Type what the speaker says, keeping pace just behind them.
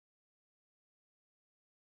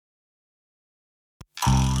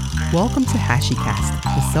Welcome to HashiCast,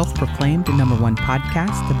 the self-proclaimed #1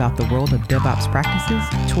 podcast about the world of DevOps practices,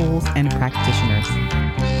 tools, and practitioners.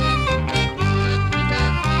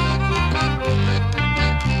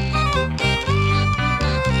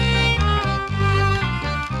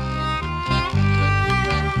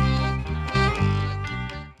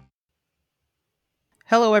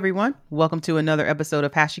 Hello, everyone. Welcome to another episode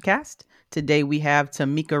of HashiCast. Today we have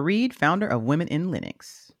Tamika Reed, founder of Women in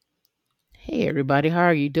Linux. Hey everybody, how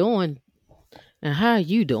are you doing? And how are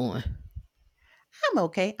you doing? I'm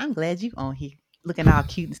okay. I'm glad you on here, looking all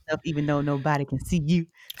cute and stuff, even though nobody can see you.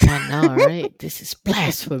 I know, right? This is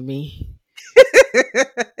blasphemy.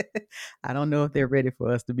 I don't know if they're ready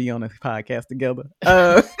for us to be on a podcast together.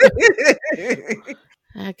 I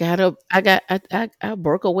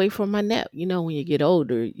broke away from my nap. You know, when you get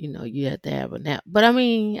older, you have to have a nap. But I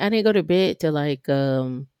mean, I didn't go to bed till like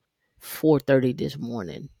 4:30 this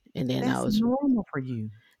morning, and then That's normal for you.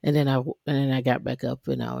 and then I got back up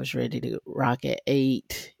and I was ready to rock at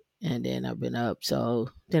 8, and then I've been up. So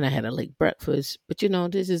then I had a late breakfast. But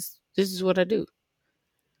this is what I do.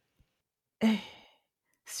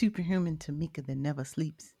 Superhuman Tamika that never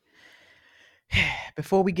sleeps.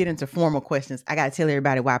 Before we get into formal questions, I got to tell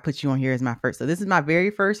everybody why I put you on here as my first. So this is my very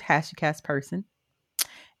first HashiCast person.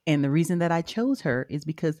 And the reason that I chose her is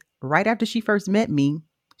because right after she first met me,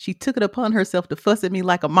 she took it upon herself to fuss at me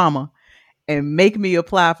like a mama and make me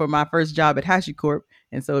apply for my first job at HashiCorp.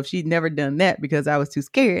 And so if she'd never done that because I was too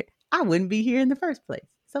scared, I wouldn't be here in the first place.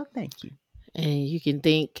 So thank you. And you can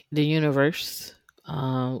thank the universe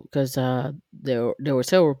because there were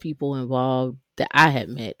several people involved that I had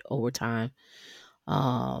met over time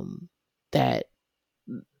that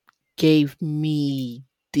gave me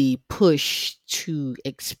the push to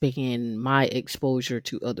expand my exposure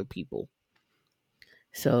to other people.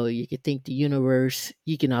 So you can thank the universe.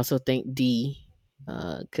 You can also thank Dee,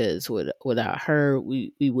 because without her,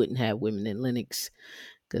 we wouldn't have Women in Linux.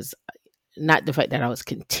 Because not the fact that I was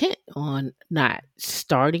content on not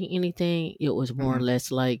starting anything, it was more or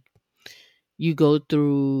less like you go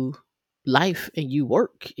through life and you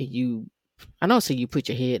work and I don't say you put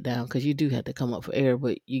your head down because you do have to come up for air,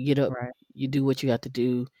 but you get up, Right. You do what you have to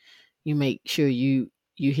do, you make sure you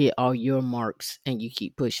hit all your marks and you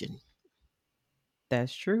keep pushing.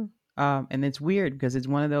 That's true. And it's weird because it's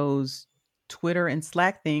one of those Twitter and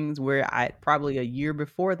Slack things where I probably a year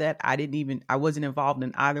before that, I wasn't involved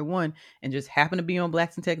in either one and just happened to be on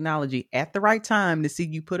Blacks in Technology at the right time to see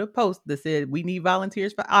you put a post that said, we need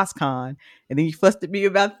volunteers for OSCON. And then you fussed at me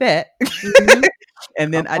about that. Mm-hmm.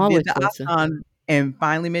 And then I did the OSCON and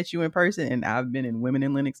finally met you in person. And I've been in Women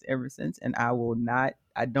in Linux ever since. And I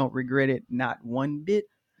don't regret it. Not one bit,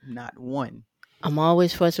 not one. I'm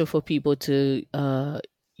always fussing for people to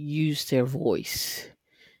use their voice.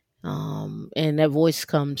 And that voice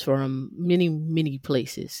comes from many, many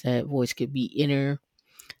places. That voice could be inner.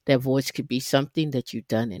 That voice could be something that you've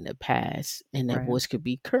done in the past. And that voice could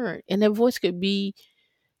be current. And that voice could be,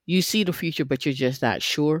 you see the future, but you're just not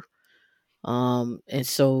sure. And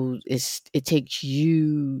so it takes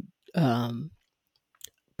you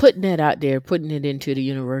putting that out there, putting it into the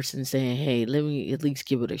universe and saying, hey, let me at least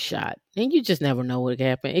give it a shot. And you just never know what could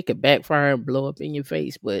happen. It could backfire and blow up in your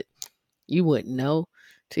face, but you wouldn't know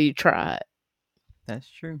till you try it. That's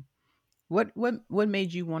true. What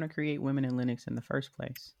made you want to create Women in Linux in the first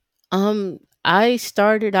place? I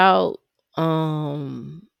started out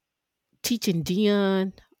teaching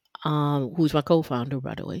Dion, who's my co-founder,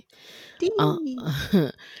 by the way.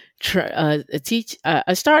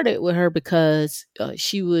 I started with her because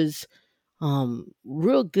she was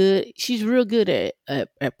real good. She's real good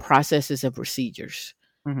at processes and procedures.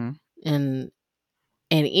 Mm-hmm. And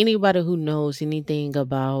anybody who knows anything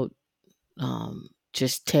about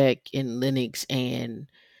just tech and Linux and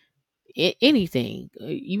anything,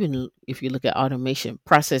 even if you look at automation,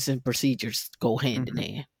 process and procedures go hand in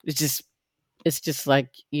hand. It's just like,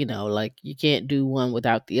 like you can't do one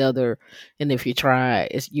without the other. And if you try,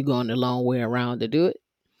 you're going a long way around to do it.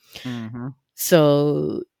 Mm-hmm.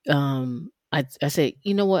 So I said,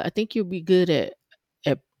 you know what? I think you'll be good at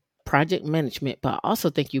project management, but I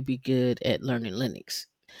also think you'll be good at learning Linux.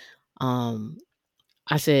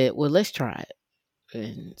 I said, well, let's try it.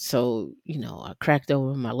 And so, I cracked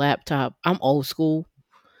open my laptop. I'm old school.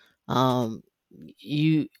 And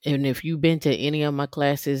if you've been to any of my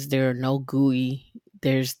classes, there are no GUI.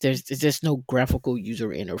 There's just no graphical user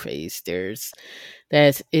interface.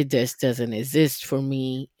 It just doesn't exist for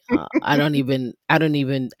me. I don't even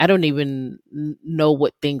know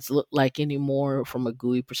what things look like anymore from a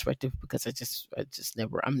GUI perspective because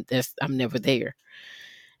I'm never there.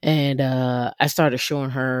 And I started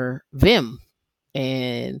showing her Vim,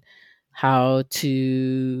 and how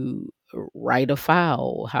to write a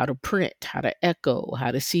file, how to print, how to echo,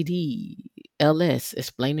 how to CD, LS,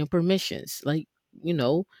 explaining permissions, like, you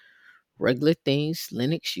know, regular things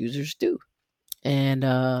Linux users do.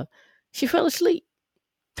 And she fell asleep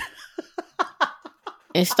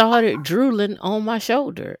and started drooling on my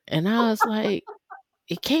shoulder. And I was like,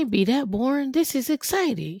 it can't be that boring. This is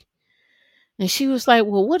exciting. And she was like,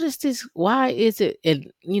 well, what is this? Why is it?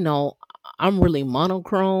 And, I'm really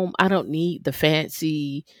monochrome. I don't need the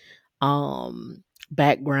fancy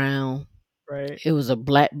background. Right. It was a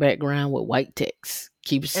black background with white text.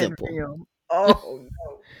 Keep it And simple. real. Oh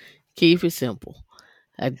no. Keep it simple.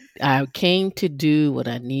 I came to do what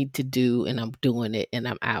I need to do, and I'm doing it, and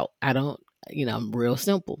I'm out. I don't, I'm real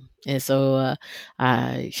simple. And so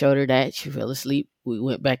I showed her that. She fell asleep. We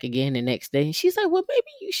went back again the next day, and she's like, well, maybe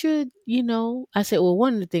you should, I said, well,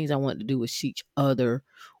 one of the things I wanted to do was teach other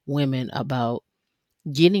women about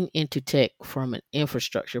getting into tech from an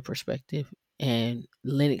infrastructure perspective, and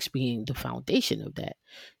Linux being the foundation of that.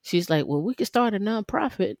 She's like, well, we could start a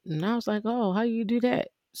nonprofit. And I was like, oh, how you do that?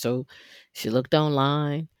 So she looked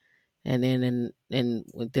online, and then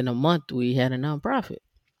within a month we had a nonprofit.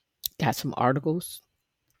 Got some articles,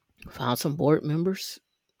 found some board members,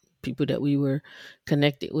 people that we were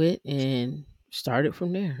connected with, and started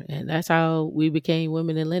from there. And that's how we became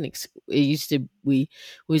Women in Linux. It used to we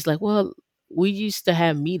was like, well, we used to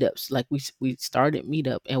have meetups. Like we started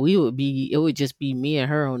meetup, and it would just be me and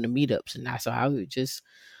her on the meetups, and so I would just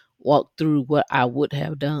walk through what I would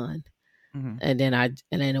have done. Mm-hmm.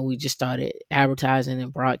 And then we just started advertising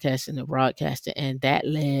and broadcasting, and that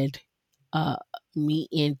led uh, me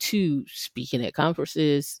into speaking at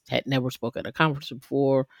conferences. Had never spoken at a conference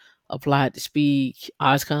before. Applied to speak.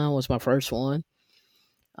 OSCON was my first one.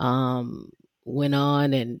 Um, Went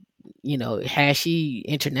on, and Hashi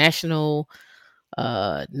International.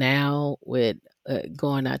 Now with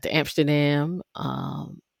going out to Amsterdam.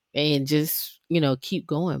 And just keep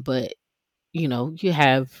going. But you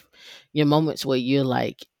have your moments where you're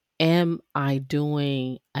like, am I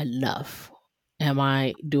doing enough?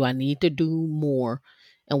 Do I need to do more?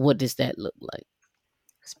 And what does that look like?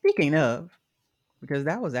 Speaking of, because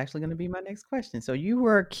that was actually going to be my next question. So you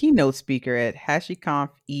were a keynote speaker at HashiConf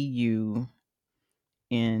EU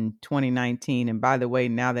in 2019, and by the way,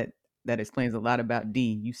 now that explains a lot about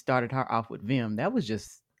D. You started her off with Vim. That was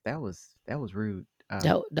rude.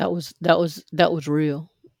 That was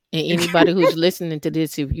real. And anybody who's listening to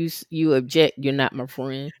this, if you object, you're not my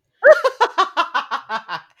friend.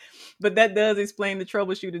 But that does explain the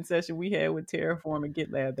troubleshooting session we had with Terraform and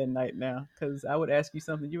GitLab that night now. Because I would ask you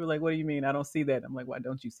something. You were like, what do you mean? I don't see that. I'm like, why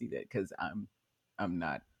don't you see that? Because I'm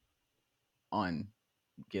not on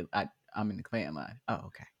Git. I'm in the command line. Oh,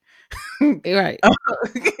 okay. You're right.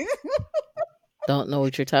 Don't know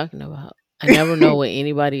what you're talking about. I never know what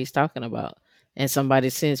anybody is talking about. And somebody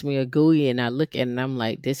sends me a GUI, and I look at it and I'm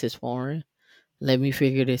like, this is foreign. Let me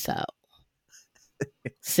figure this out.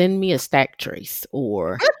 Send me a stack trace,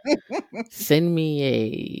 or send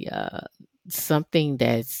me a something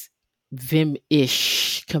that's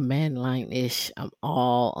Vim-ish, command line-ish. I'm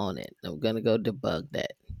all on it. I'm gonna go debug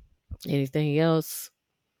that. Anything else?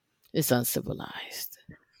 It's uncivilized.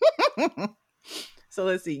 So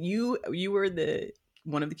let's see. You were the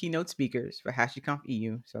one of the keynote speakers for HashiConf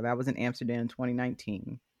EU. So that was in Amsterdam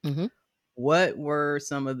 2019. Mm-hmm. What were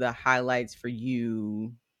some of the highlights for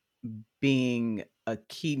you being a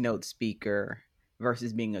keynote speaker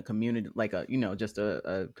versus being a community, like just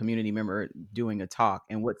a community member doing a talk,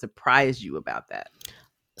 and what surprised you about that?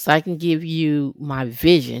 So I can give you my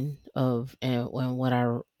vision of and what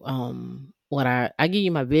I give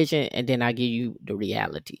you my vision, and then I give you the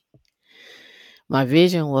reality. My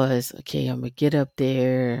vision was, okay, I'm gonna get up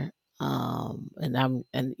there, and I'm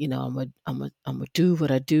gonna do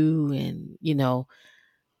what I do, and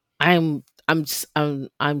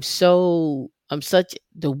I'm such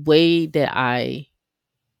the way that I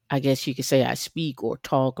guess you could say I speak or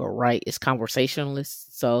talk or write is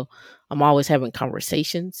conversationalist. So I'm always having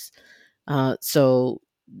conversations. So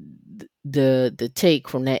the take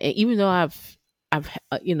from that, and even though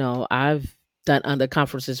I've done under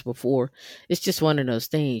conferences before, it's just one of those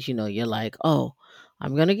things. You're like, oh,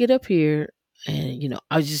 I'm gonna get up here, and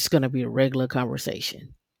I was just gonna be a regular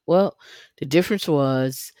conversation. Well, the difference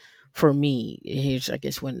was for me. Here's, I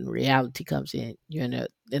guess, when reality comes in. You're in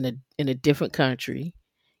a different country,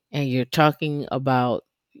 and you're talking about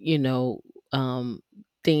you know um,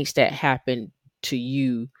 things that happen to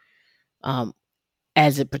you, um,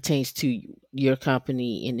 as it pertains to your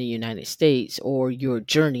company in the United States or your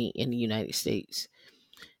journey in the United States.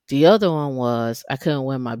 The other one was I couldn't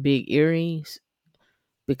wear my big earrings,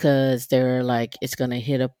 because they're like it's gonna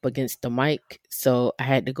hit up against the mic. So I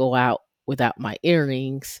had to go out without my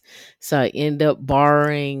earrings. So I end up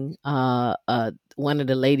borrowing one of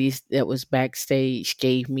the ladies that was backstage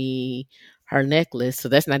gave me her necklace. So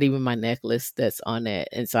that's not even my necklace that's on that.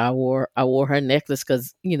 And so I wore her necklace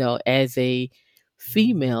because, as a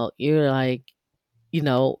female, you're like, you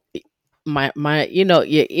know, my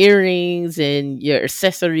your earrings and your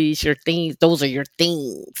accessories, your things, those are your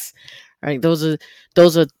things, right? Those are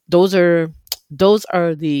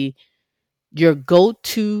the your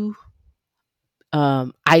go-to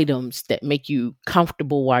items that make you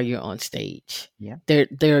comfortable while you're on stage. Yeah.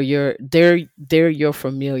 They're your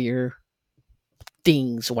familiar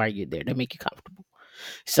things while you're there. They make you comfortable.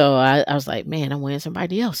 So I was like, man, I'm wearing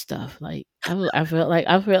somebody else stuff. Like I felt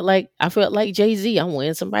like Jay-Z. I'm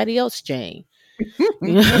wearing somebody else Jane.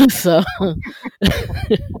 So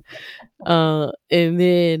and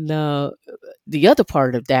then the other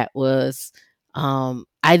part of that was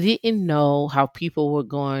I didn't know how people were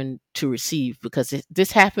going to receive, because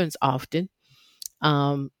this happens often.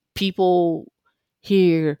 People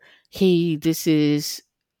hear, hey, this is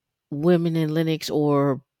Women in Linux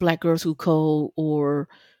or Black Girls Who Code or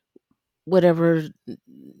whatever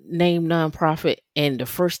name nonprofit, and the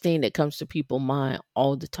first thing that comes to people's mind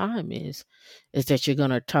all the time is that you're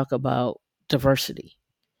going to talk about diversity.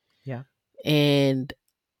 Yeah. And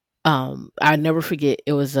I never forget,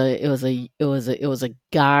 it was a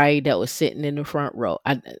guy that was sitting in the front row.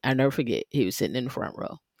 I never forget, he was sitting in the front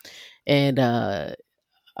row. And uh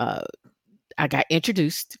I got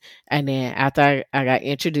introduced, and then after I got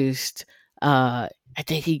introduced, I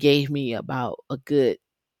think he gave me about a good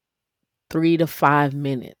 3 to 5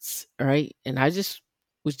 minutes, right? And I just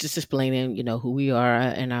was just explaining, who we are,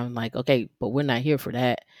 and I'm like, okay, but we're not here for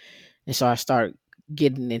that. And so I start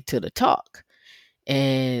getting into the talk,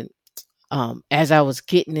 and as I was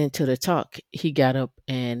getting into the talk, he got up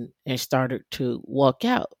and started to walk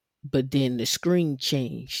out, but then the screen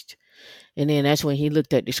changed, and then that's when he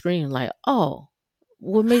looked at the screen like, oh,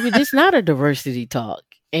 well, maybe this not a diversity talk.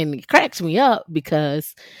 And it cracks me up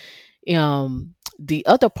because the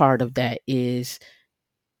other part of that is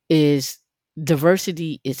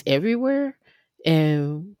diversity is everywhere.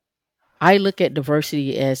 And I look at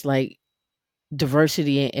diversity as like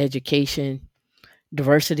diversity in education,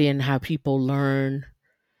 diversity in how people learn,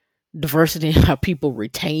 diversity in how people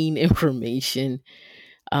retain information,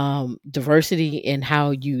 diversity in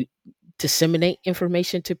how you disseminate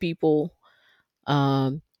information to people.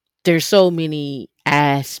 um, there's so many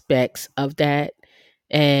aspects of that.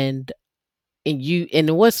 And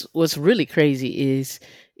and what's really crazy is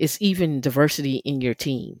it's even diversity in your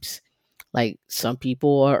teams. Like, some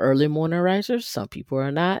people are early morning risers, some people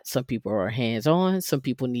are not, some people are hands on, some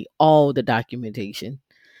people need all the documentation,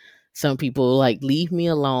 some people like leave me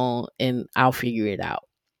alone and I'll figure it out.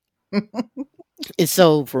 And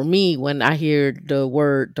so for me, when I hear the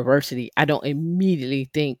word diversity, I don't immediately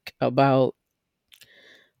think about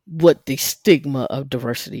what the stigma of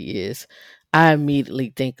diversity is. I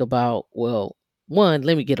immediately think about, well, one,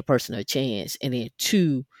 let me get a person a chance, and then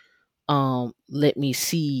two, let me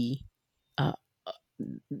see uh,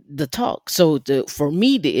 the talk. So for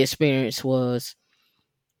me, the experience was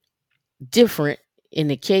different in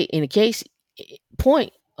the case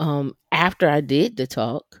point. After I did the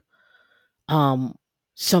talk, um,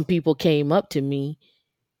 some people came up to me,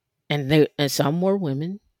 and some were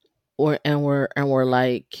women, or and were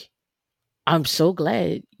like, I'm so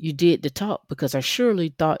glad you did the talk, because I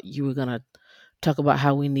surely thought you were gonna talk about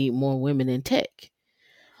how we need more women in tech.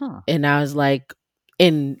 Huh. And I was like,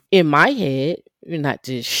 in my head, not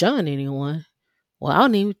to shun anyone, well, I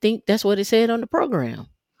don't even think that's what it said on the program.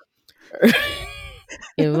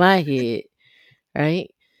 In my head,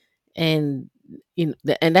 right? And and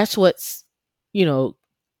you know,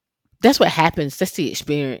 that's what happens. That's the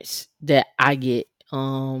experience that I get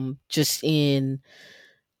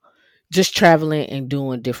just traveling and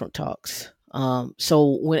doing different talks.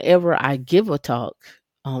 So whenever I give a talk,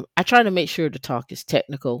 I try to make sure the talk is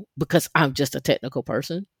technical, because I'm just a technical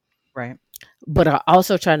person. Right. But I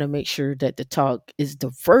also try to make sure that the talk is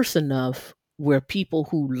diverse enough where people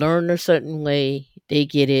who learn a certain way, they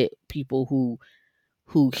get it. People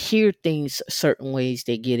who hear things certain ways,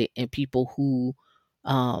 they get it. And people who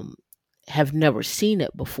um, have never seen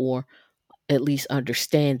it before at least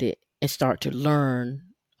understand it and start to learn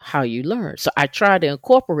how you learn. So I try to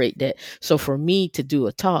incorporate that. So for me to do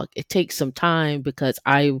a talk, it takes some time, because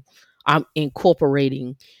I'm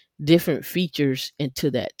incorporating different features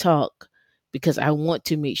into that talk, because I want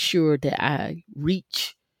to make sure that I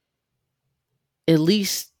reach at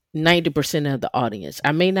least 90% of the audience.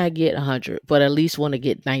 I may not get 100, but at least want to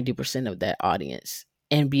get 90% of that audience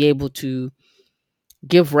and be able to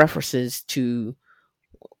give references to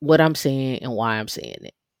what I'm saying and why I'm saying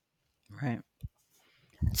it. Right.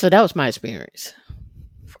 So that was my experience.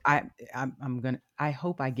 I I'm gonna. I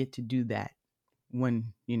hope I get to do that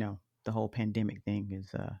when the whole pandemic thing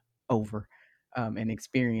is over, and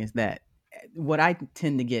experience that. What I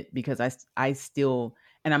tend to get, because I still,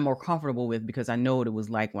 and I'm more comfortable with, because I know what it was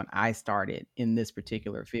like when I started in this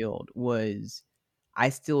particular field, was I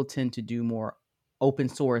still tend to do more open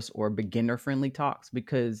source or beginner friendly talks,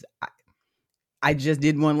 because I just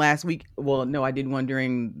did one last week. Well, no, I did one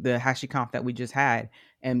during the HashiConf that we just had,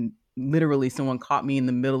 and literally someone caught me in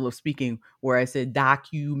the middle of speaking where I said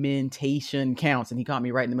documentation counts, and he caught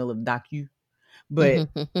me right in the middle of docu. But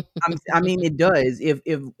I mean, it does. If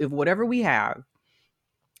whatever we have,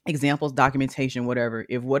 examples, documentation, whatever,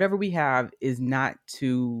 if whatever we have is not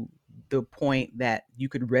to the point that you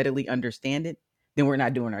could readily understand it, then we're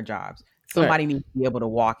not doing our jobs. Right. Somebody needs to be able to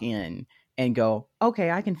walk in and go, okay,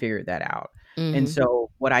 I can figure that out. And Mm-hmm.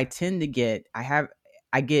 so what I tend to get,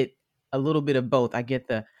 I get a little bit of both. I get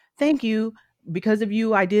the thank you, because of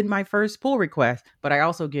you I did my first pull request, but I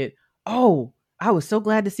also get, oh, I was so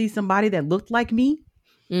glad to see somebody that looked like me.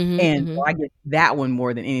 Mm-hmm. And Mm-hmm. so I get that one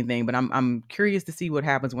more than anything, but I'm curious to see what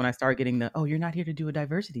happens when I start getting the, "Oh, you're not here to do a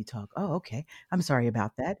diversity talk. Oh, okay. I'm sorry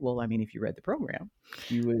about that." Well, I mean, if you read the program,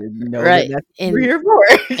 you would know that Right. that's what we're And here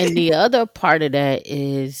for. the other part of that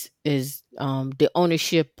is the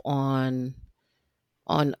ownership on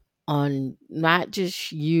on not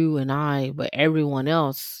just you and I, but everyone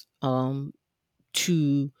else,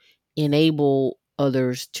 to enable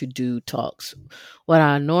others to do talks. What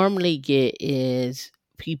I normally get is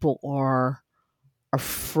people are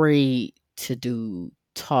afraid to do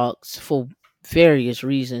talks for various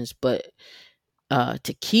reasons, but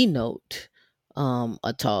to keynote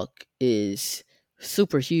a talk is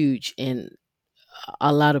super huge, and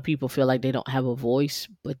a lot of people feel like they don't have a voice,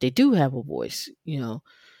 but they do have a voice,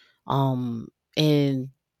 um and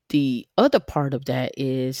the other part of that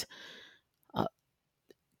is uh,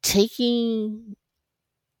 taking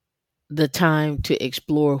the time to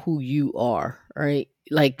explore who you are, right?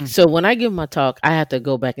 Like, Mm, so when I give my talk, I have to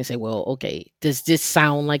go back and say, well, okay, does this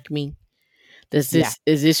sound like me? Does yeah. this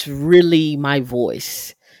Is this really my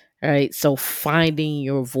voice? Right. So finding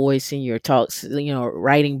your voice in your talks,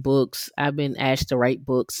 writing books. I've been asked to write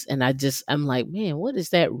books, and I'm like, man, what does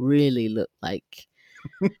that really look like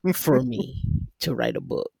for me to write a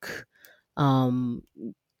book? Um,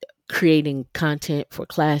 Creating content for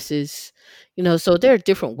classes, so there are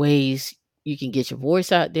different ways you can get your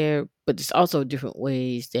voice out there, but there's also different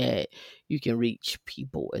ways that you can reach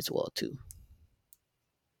people as well too.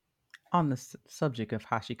 On the subject of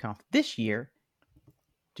HashiConf this year,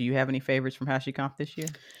 do you have any favorites from HashiConf this year?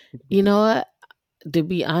 You know what? To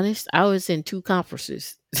be honest, I was in two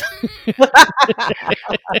conferences.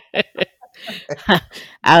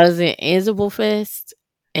 I was in Ansible Fest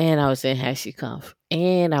and I was in HashiConf,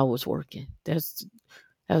 and I was working. That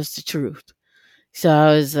was the truth.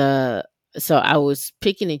 So I was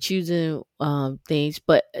picking and choosing things,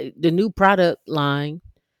 but the new product line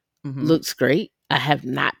Mhm. looks great. I have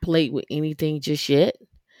not played with anything just yet.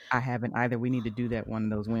 I haven't either. We need to do that one of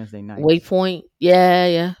those Wednesday nights. Waypoint, yeah,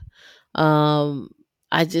 yeah. Um,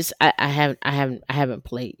 I haven't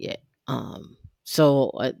played yet.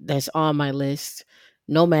 So that's on my list.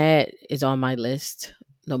 Nomad is on my list.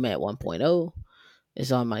 Nomad 1.0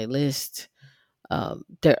 is on my list.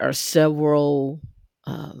 There are several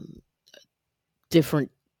um,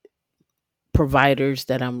 different providers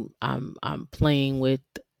that I'm playing with,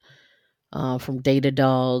 from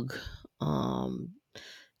Datadog, um,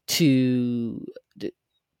 to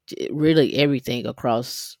really everything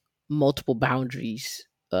across multiple boundaries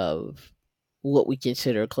of what we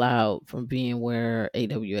consider cloud, from VMware,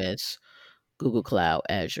 AWS, Google Cloud,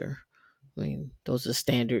 Azure. I mean, those are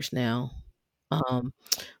standards now. Um,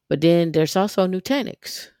 but then there's also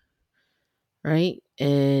Nutanix, right?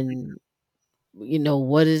 And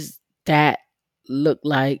what does that look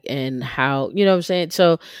like, and how, what I'm saying?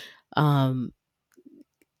 So um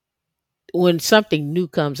when something new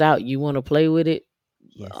comes out, you want to play with it.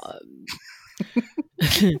 Yes. uh,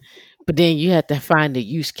 but then you have to find a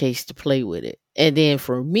use case to play with it, and then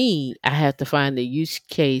for me, I have to find a use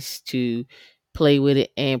case to play with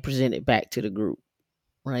it and present it back to the group,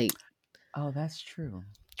 right? Oh, that's true.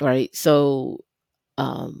 Right. So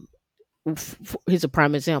um here's a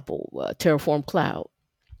prime example: Terraform Cloud.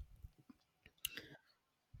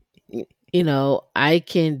 I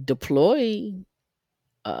can deploy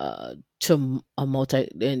to a multi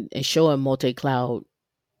and show a multi cloud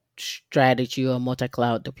strategy or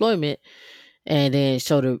multi-cloud deployment, and then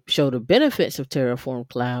show the benefits of Terraform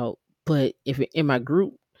Cloud. But if in my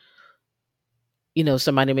group,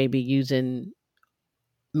 somebody may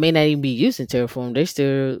not even be using Terraform. They're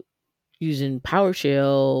still using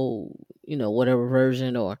PowerShell, whatever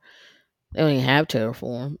version, or they don't even have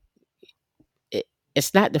Terraform.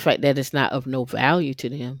 It's not the fact that it's not of no value to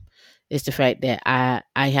them. It's the fact that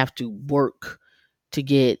I have to work to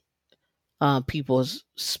get people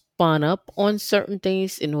spun up on certain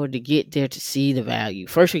things in order to get there to see the value.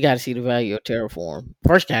 First, we got to see the value of Terraform.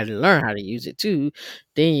 First, got to learn how to use it too.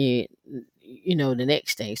 Then the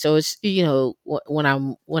next thing. So it's when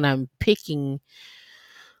I'm picking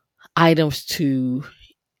items to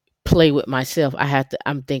play with myself,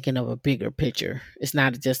 I'm thinking of a bigger picture. It's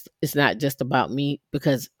not just about me,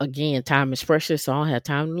 because again, time is precious, so I don't have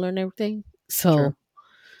time to learn everything. So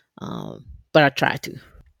True. but I try to.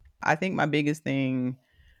 I think my biggest thing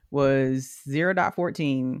was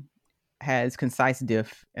 0.14 has concise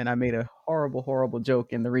diff, and I made a horrible, horrible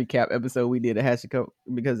joke in the recap episode we did at HashiCorp,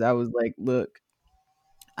 because I was like, look,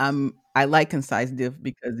 I like concise diff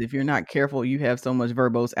because if you're not careful, you have so much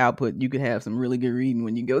verbose output. You could have some really good reading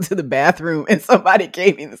when you go to the bathroom. And somebody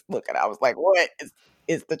gave me this look, and I was like, "What?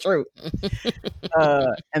 It's the truth."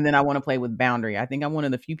 And then I want to play with Boundary. I think I'm one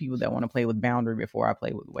of the few people that want to play with Boundary before I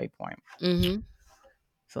play with Waypoint. Mm-hmm.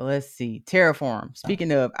 So let's see. Terraform.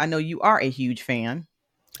 Speaking of, I know you are a huge fan.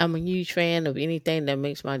 I'm a huge fan of anything that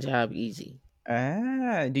makes my job easy.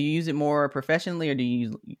 Do you use it more professionally, or do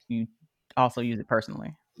you also use it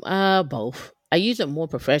personally? Both. I use it more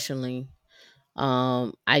professionally.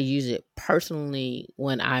 I use it personally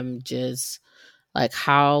when I'm just like,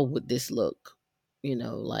 how would this look?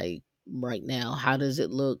 Like right now, how does it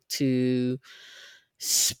look to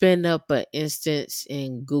spin up an instance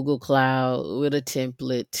in Google Cloud with a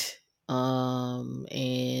template,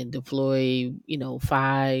 and deploy,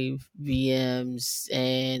 5 VMs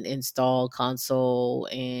and install console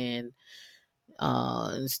and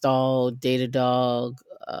install Datadog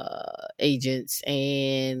agents,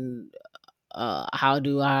 and how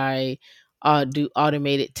do I do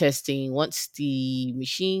automated testing once the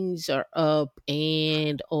machines are up,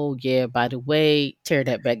 and oh yeah, by the way, tear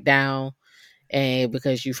that back down, and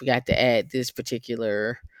because you forgot to add this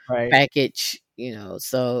particular Right. package.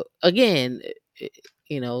 So again,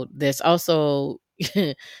 there's also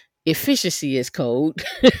efficiency as code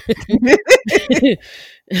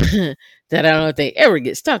that I don't think ever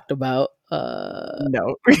gets talked about.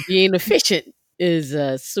 No. Being efficient is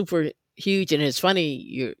super huge, and it's funny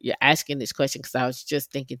you're asking this question, because I was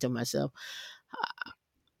just thinking to myself,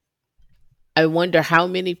 I wonder how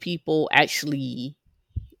many people actually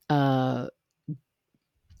uh,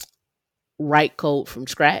 write code from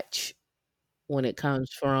scratch when it comes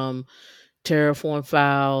from Terraform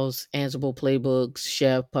files, Ansible playbooks,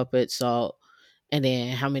 Chef, Puppet, Salt, and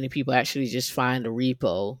then how many people actually just find a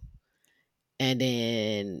repo and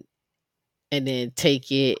then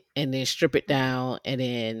take it and then strip it down and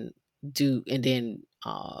then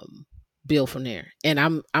build from there. And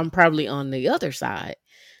I'm probably on the other side.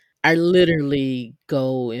 I literally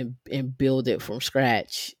go and build it from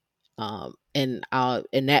scratch. And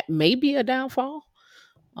that may be a downfall,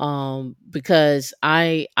 because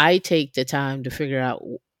I take the time to figure out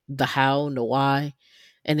the how and the why,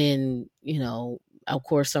 and then of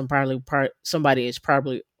course somebody is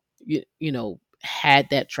probably had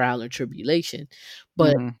that trial and tribulation,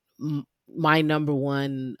 but Mhm. my number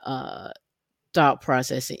one thought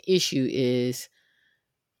process and issue is,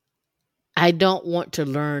 I don't want to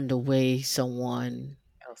learn the way someone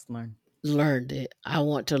Else learn. learned it. I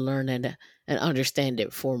want to learn it and understand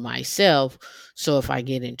it for myself. So if I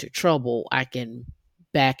get into trouble, I can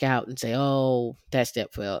back out and say, oh, that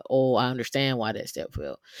step failed. Oh, I understand why that step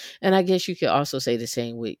failed. And I guess you could also say the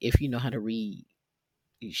same way, if you know how to read,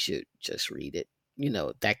 you should just read it.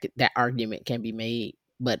 That argument can be made.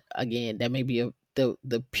 But again, that may be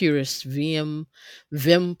the purest Vim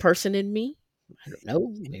person in me. I don't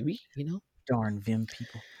know. Maybe, Darn Vim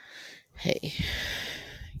people. hey,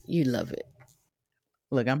 you love it.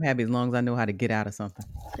 Look, I'm happy as long as I know how to get out of something.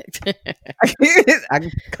 I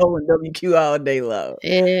can colon WQ all day long.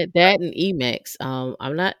 Yeah, that and Emacs.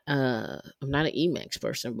 I'm not an Emacs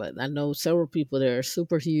person, but I know several people that are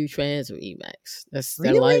super huge fans of Emacs. That's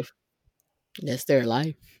their Really? life. That's their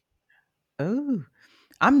life. Oh,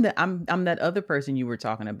 I'm that other person you were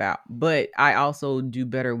talking about, but I also do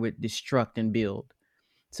better with destruct and build.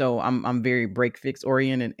 So I'm very break fix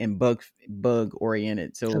oriented and bug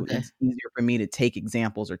oriented. So Okay. it's easier for me to take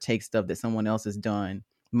examples or take stuff that someone else has done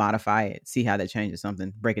modify it, see how that changes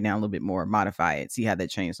something, break it down a little bit more, modify it, see how that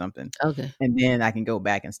changed something. Okay. And then I can go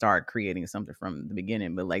back and start creating something from the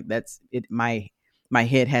beginning. But like that's it, my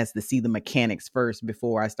head has to see the mechanics first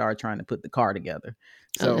before I start trying to put the car together.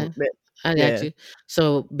 So Okay. I got yeah. you.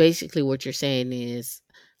 So basically what you're saying is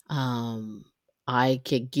um I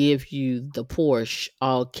could give you the Porsche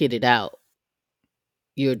all kitted out.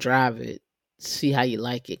 You'll drive it, see how you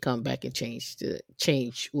like it, come back and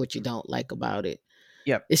change what you don't like about it.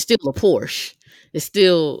 Yep. It's still a Porsche. It's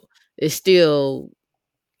still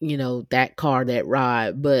that car, that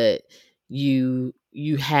ride, but you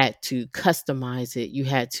had to customize it, you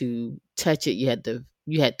had to touch it, you had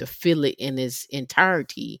to feel it in its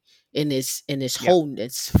entirety, in its Yep.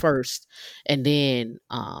 wholeness first, and then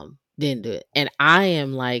do it. And I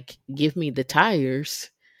am like, give me the tires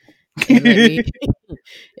and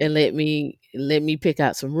let me pick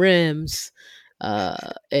out some rims,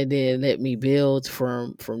 and then let me build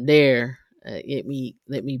from there. Let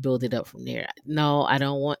me build it up from there. No, I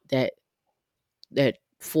don't want that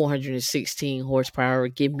 416 horsepower.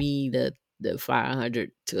 Give me the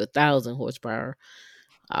 500 to 1,000 horsepower.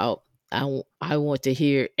 I want to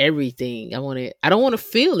hear everything. I don't want to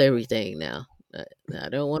feel everything now. I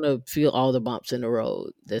don't want to feel all the bumps in the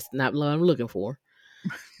road. That's not what I'm looking for.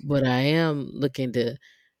 But I am looking to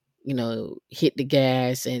hit the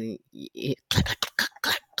gas and clack, clack,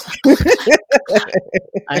 clack, clack, clack, clack, clack, clack.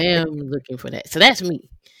 I am looking for that. So that's me.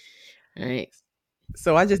 All right.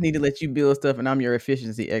 So I just need to let you build stuff, and I'm your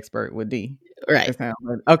efficiency expert with D. Right. That sounds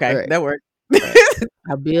good. Okay, Right. that works. Right.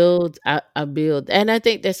 I build, and I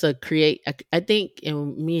think that's a create. I think,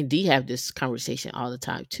 and me and D have this conversation all the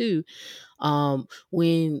time too.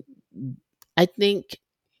 When I think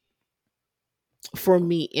for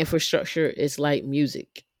me, infrastructure is like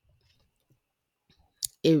music.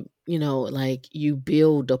 Like you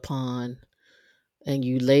build upon and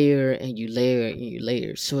you layer and you layer and you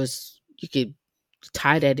layer. So you could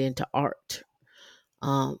tie that into art,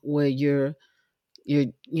 where you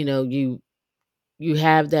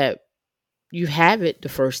have that, you have it the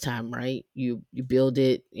first time, right? You build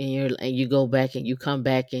it and you go back and you come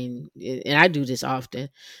back and I do this often.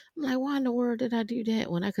 I'm like, why in the world did I do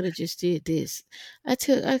that when I could have just did this? I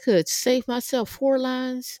could save myself 4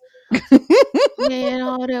 lines, man,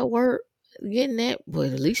 all that work getting that, but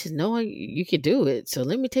at least it's knowing you can do it. So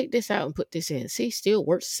let me take this out and put this in. See, still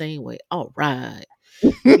works the same way. All right.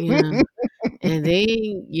 Yeah. And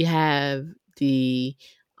then you have you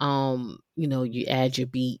add your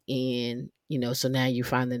beat in, so now you're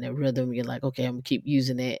finding a rhythm. You're like, okay, I'm gonna keep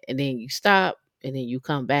using it. And then you stop and then you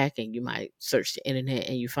come back and you might search the internet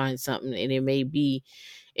and you find something, and it may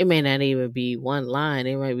not even be one line.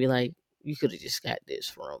 It might be like, you could have just got this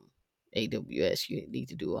from AWS. You didn't need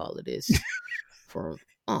to do all of this from,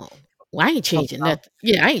 oh, well, I ain't Oh, changing nothing.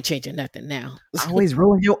 Yeah, I ain't changing nothing now. always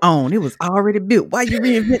rolling your own. It was already built. Why you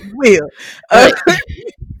reinvent the wheel? Right.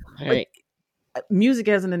 But Right. music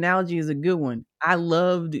as an analogy is a good one. I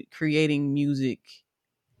loved creating music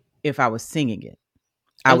if I was singing it.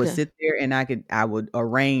 I would Okay. sit there and I would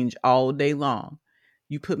arrange all day long.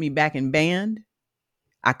 You put me back in band,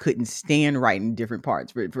 I couldn't stand writing different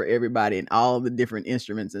parts for everybody and all the different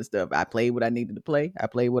instruments and stuff. I played what I needed to play. I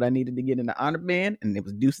played what I needed to get in the honor band, and it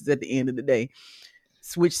was deuces at the end of the day.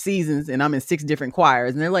 Switch seasons, and I'm in 6 different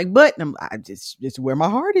choirs, and they're like, "But," and I just where my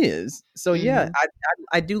heart is. So yeah, Mhm.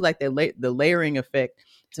 I do like that the layering effect.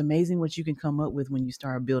 It's amazing what you can come up with when you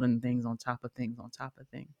start building things on top of things on top of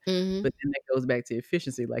things. Mhm. But then that goes back to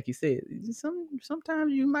efficiency, like you said.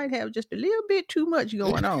 Sometimes you might have just a little bit too much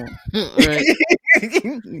going on. Right.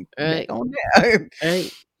 Back Right. on that.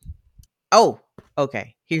 Right. Oh,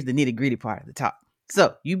 okay. Here's the nitty gritty part at the top.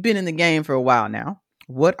 So you've been in the game for a while now.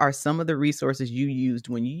 What are some of the resources you used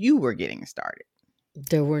when you were getting started?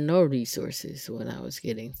 There were no resources when I was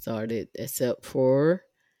getting started except for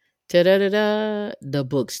ta-da-da-da, the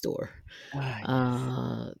bookstore. Ah, yes.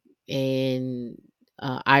 Uh and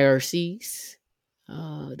IRCs,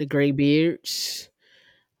 the Graybeards,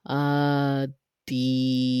 uh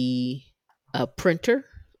the printer,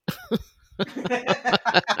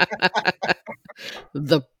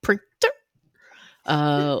 the printer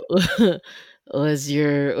uh was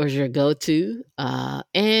your go-to,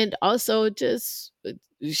 and also just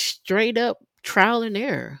straight up trial and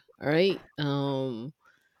error. All right.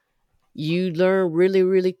 You learn really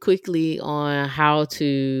really quickly on how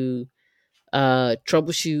to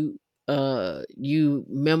troubleshoot. You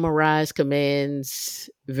memorize commands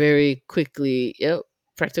very quickly. Yep.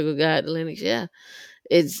 Practical guide to Linux. Yeah.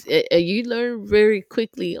 You learn very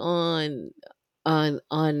quickly on I've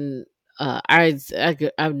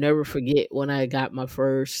never forget when I got my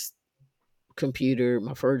first computer,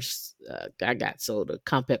 my first, I got sold a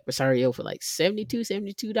Compact Presario for like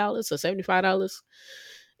 $72 or $75,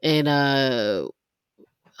 and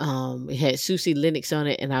it had SUSE Linux on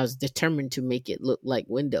it, and I was determined to make it look like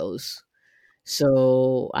Windows.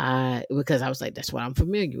 So because I was like, that's what I'm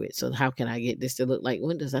familiar with. So how can I get this to look like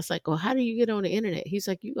Windows? I was like, well, how do you get on the internet? He's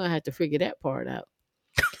like, you're gonna have to figure that part out.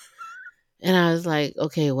 And I was like,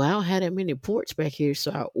 okay, well, I don't have that many ports back here, so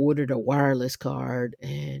I ordered a wireless card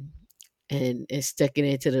and stuck it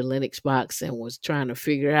into the Linux box and was trying to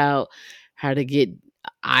figure out how to get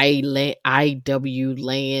IW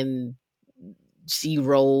LAN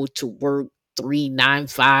 0 to work,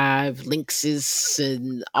 395 Linksys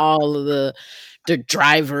and all of the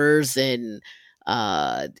drivers, and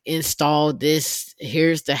install this.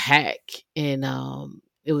 Here's the hack. And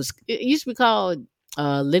it used to be called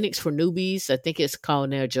Linux for Newbies. I think it's called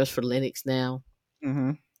now just for Linux now.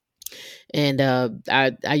 Mm-hmm. And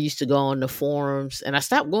I used to go on the forums, and I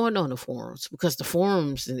stopped going on the forums because the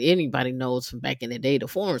forums, and anybody knows from back in the day, the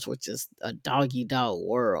forums were just a doggy dog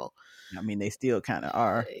world. I mean, they still kind of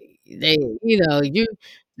are. They, you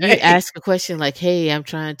Hey. ask a question like, "Hey, I'm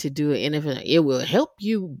trying to do an NFL." It will help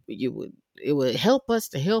you. It would help us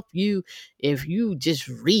to help you if you just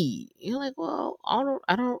read. You're like, well, I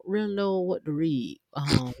don't really know what to read.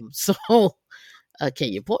 So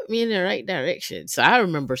can you point me in the right direction? So I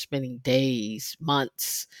remember spending days,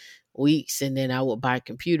 months, weeks, and then I would buy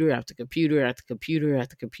computer after computer after computer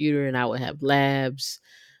after computer, and I would have labs.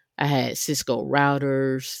 I had Cisco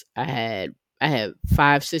routers. I had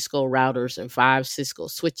 5 Cisco routers and 5 Cisco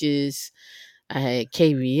switches. I had uh,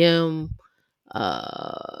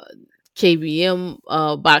 KVM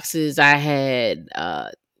boxes. I had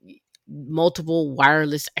multiple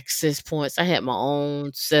wireless access points. I had my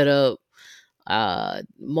own setup,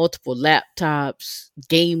 multiple laptops,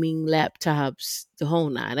 gaming laptops, the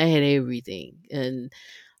whole nine. I had everything, and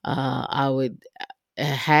I would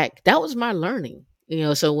hack. That was my learning.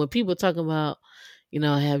 So when people talk about,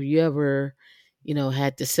 have you ever,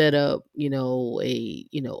 had to set up,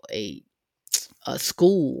 a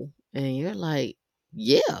school, and you're like,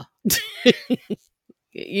 yeah.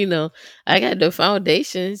 you know I got the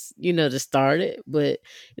foundations, to start it, but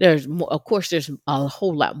there's more. Of course, there's a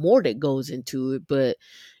whole lot more that goes into it, but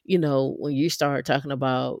when you start talking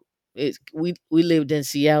about it, we lived in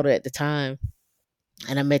Seattle at the time,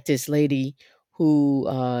 and I met this lady who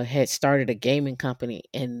had started a gaming company,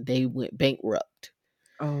 and they went bankrupt.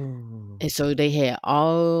 Oh. And so they had had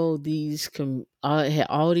all these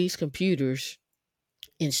computers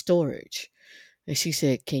in storage. And she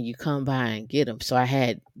said, "Can you come by and get them?" So I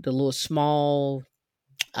had the little small,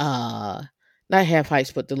 not half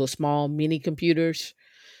heights, but the little small mini computers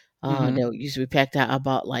Mm-hmm. that used to be packed out. I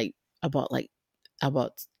bought like, I bought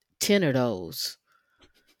 10 of those.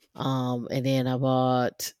 And then I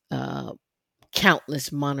bought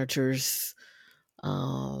countless monitors,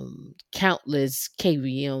 countless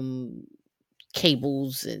KVM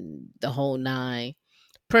cables, and the whole nine,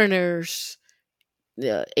 printers,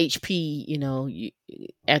 HP.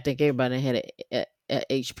 I think everybody had a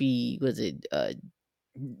HP. Was it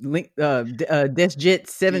Link DeskJet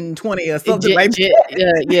 720 or something, Jet right? Jet?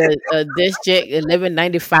 Yeah, DeskJet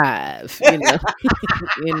 1195.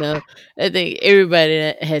 I think everybody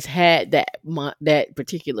that has had that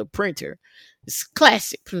particular printer. It's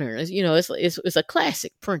classic printer. It's a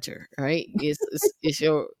classic printer, right? It's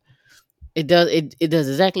your it does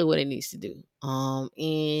exactly what it needs to do.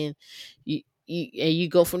 And you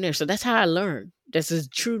go from there. So that's how I learned. This is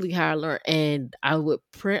truly how I learned. And I would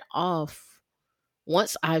print off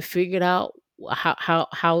once I figured out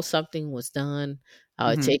how something was done. I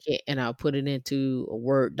would Mm-hmm. take it and I'll put it into a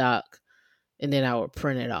Word doc, and then I would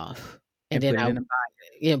print it off, and And then put it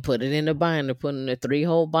in a put it in the binder, put it in a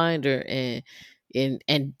 3-hole binder, and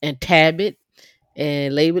tab it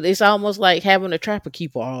and label. It's almost like having a trapper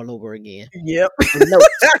keeper all over again Yep. with notes.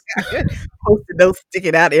 Post-it notes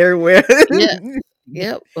sticking out everywhere. Yeah.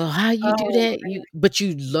 Yep. Well, how you do Oh, that? But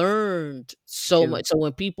you learned so shoot. much. So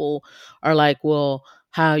when people are like, "Well,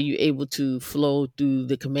 how are you able to flow through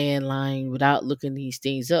the command line without looking these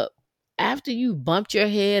things up?" After you bumped your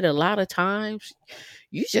head a lot of times,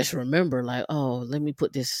 you just remember like, "Oh, let me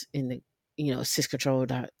put this in the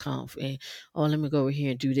syscontrol.conf, and oh, let me go over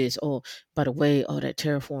here and do this. Oh, by the way, oh, that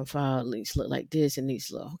Terraform file needs to look like this and needs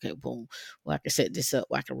to look, okay, boom. Well, I can set this up.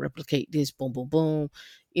 Well, I can replicate this. Boom, boom, boom.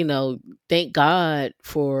 You know, thank God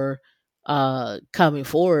for coming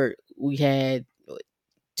forward. We had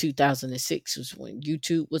 2006 was when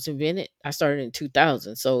YouTube was invented. I started in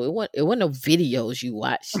 2000, so it wasn't no videos you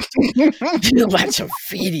watched. You watch a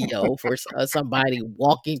video for somebody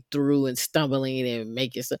walking through and stumbling and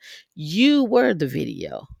making stuff. You were the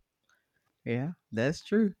video. Yeah, that's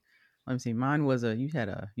true. Let me see. Mine was you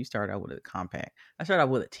started out with a compact. I started out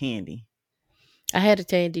with a Tandy. I had a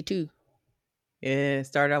Tandy too. Yeah,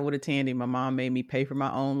 started out with a Tandy. My mom made me pay for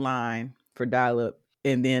my own line for dial up.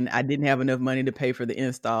 And then I didn't have enough money to pay for the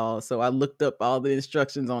install. So I looked up all the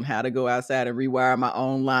instructions on how to go outside and rewire my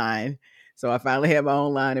own line. So I finally had my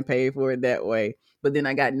own line and paid for it that way. But then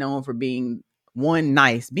I got known for being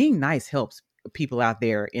nice. Being nice helps people out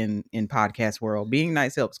there in podcast world. Being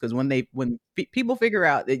nice helps because when people figure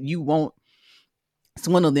out that you won't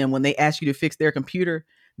swindle them when they ask you to fix their computer,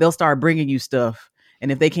 they'll start bringing you stuff.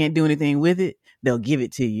 And if they can't do anything with it, they'll give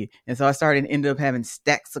it to you. And so I ended up having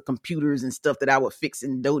stacks of computers and stuff that I would fix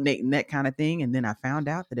and donate and that kind of thing. And then I found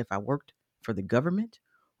out that if I worked for the government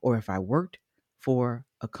or if I worked for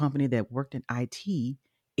a company that worked in IT,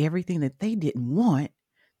 everything that they didn't want,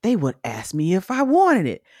 they would ask me if I wanted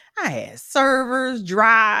it. I had servers,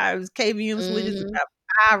 drives, KVM switches, Mhm.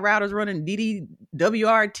 5 routers running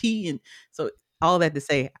DDWRT. And so all that to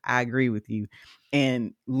say, I agree with you.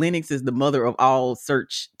 And Linux is the mother of all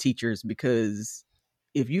search teachers because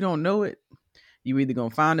if you don't know it, you either gonna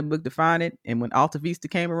find a book to find it, and when Alta Vista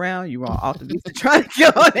came around, you were on Alta Vista trying to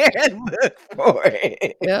go on there and look for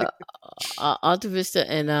it. Yeah, Alta Vista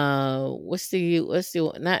and what's the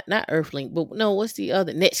not Earthlink, but no, what's the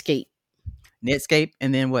other Netscape? Netscape,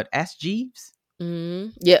 and then what? Ask Jeeves.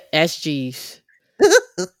 Yep, Ask Jeeves.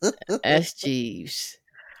 Ask Jeeves.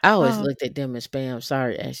 I always Oh, looked at them as spam.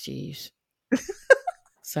 Sorry, Ask Jeeves.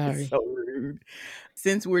 it's Sorry. so rude.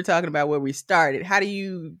 Since we're talking about where we started, how do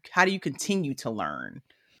you continue to learn?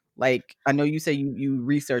 Like I know you say you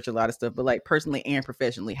research a lot of stuff, but like personally and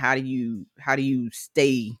professionally, how do you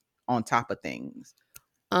stay on top of things?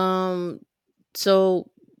 Um,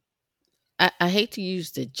 so I hate to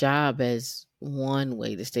use the job as one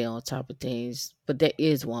way to stay on top of things, but that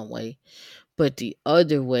is one way. But the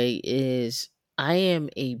other way is I am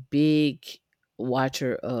a big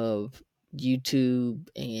watcher of YouTube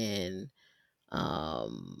and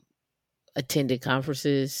um attending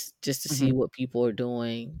conferences just to see Mhm, what people are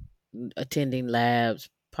doing, attending labs,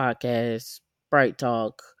 podcasts, Bright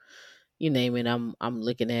Talk, you name it. I'm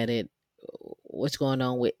looking at it. What's going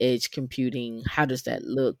on with edge computing? How does that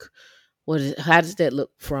look? How does that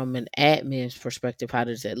look from an admin's perspective? How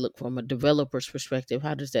does that look from a developer's perspective?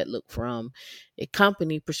 How does that look from a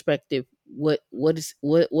company perspective? What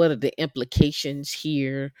are the implications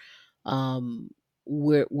here? um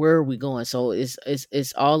where are we going? So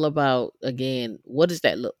it's all about, again, what does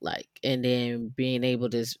that look like, and then being able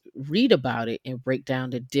to read about it and break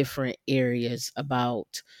down the different areas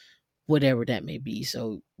about whatever that may be.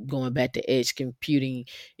 So going back to edge computing,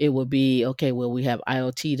 it would be okay, well, we have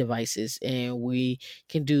IoT devices and we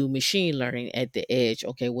can do machine learning at the edge.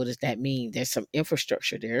 Okay, what does that mean? There's some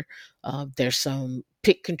infrastructure there. There's some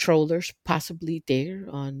PIC controllers possibly there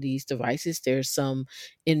on these devices. There's some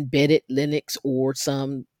embedded Linux or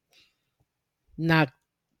some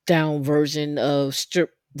knockdown version of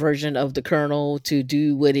strip version of the kernel to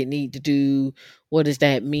do what it need to do. What does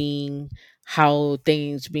that mean? How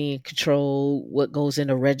things being controlled, what goes in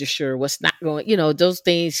the register, what's not going, those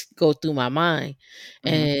things go through my mind.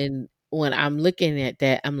 mhm, And when I'm looking at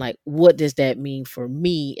that, I'm like, what does that mean for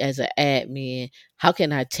me as an admin? How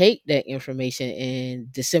can I take that information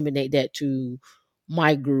and disseminate that to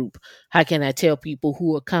my group? How can I tell people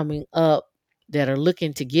who are coming up that are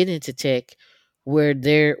looking to get into tech where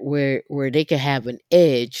they can have an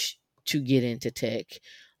edge to get into tech?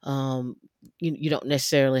 Um, you don't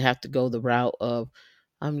necessarily have to go the route of,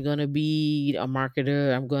 I'm gonna be a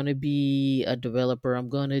marketer, I'm gonna be a developer, I'm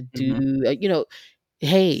gonna mhm, do,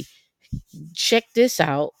 hey, check this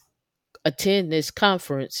out, attend this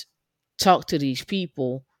conference, talk to these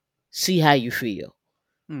people, see how you feel,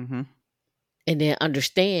 mhm, and then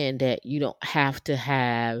understand that you don't have to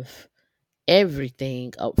have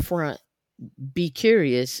everything up front. Be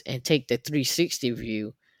curious and take the 360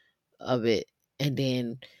 view of it, and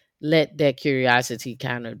then let that curiosity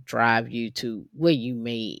kind of drive you to where you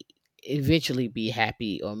may eventually be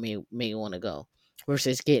happy or may want to go,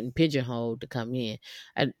 versus getting pigeonholed to come in.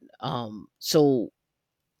 And so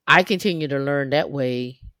I continue to learn that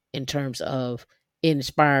way, in terms of, it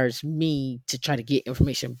inspires me to try to get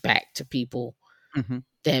information back to people mhm,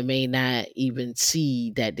 that may not even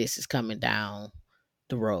see that this is coming down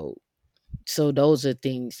the road. So those are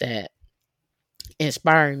things that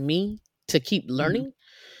inspire me to keep mhm, learning.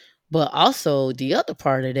 But also the other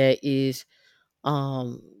part of that is,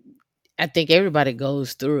 Um, I think everybody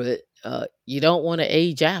goes through it. You don't want to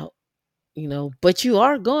age out, but you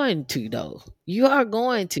are going to though. You are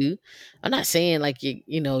going to. I'm not saying like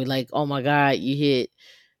like, oh my God, you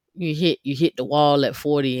hit the wall at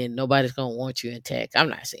 40 and nobody's gonna want you in tech. I'm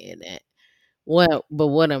not saying that. Well, but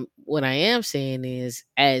what I am saying is,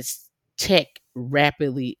 as tech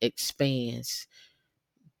rapidly expands,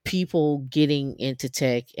 people getting into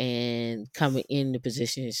tech and coming into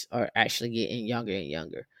positions are actually getting younger and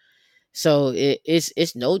younger. So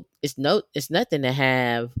it's nothing to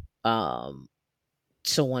have um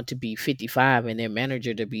someone to be 55 and their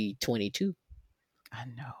manager to be 22, I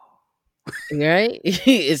know. right?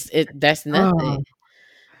 That's Oh, nothing,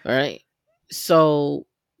 right? So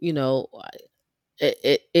you know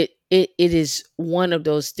it is one of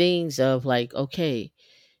those things of like, okay,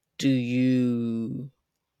 do you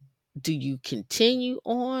continue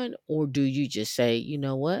on, or do you just say, you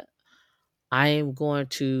know what, I am going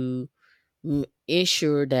to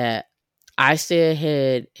ensure that I stay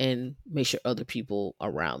ahead and make sure other people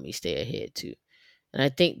around me stay ahead too. And I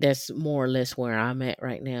think that's more or less where I'm at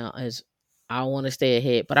right now. Is I want to stay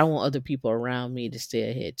ahead, but I want other people around me to stay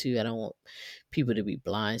ahead too. I don't want people to be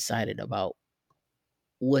blindsided about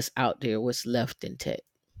what's out there, what's left in tech,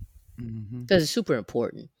 hmm. because it's super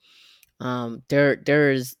important.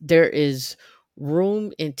 There is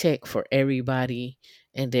room in tech for everybody,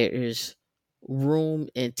 and there is room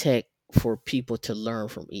in tech for people to learn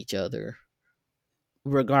from each other,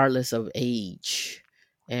 regardless of age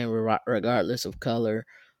and regardless of color.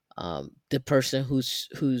 The person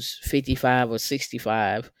who's 55 or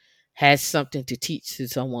 65 has something to teach to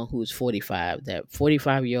someone who's 45. That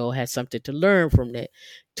 45-year-old has something to learn from that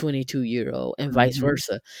 22-year-old, and vice Hmm.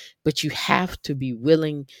 versa. But you have to be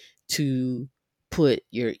willing to put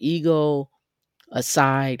your ego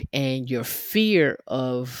aside and your fear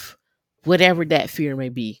of whatever that fear may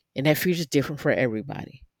be. And that fear is different for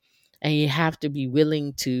everybody, and you have to be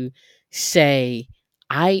willing to say,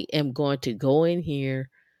 I am going to go in here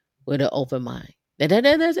with an open mind. That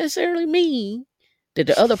doesn't necessarily mean that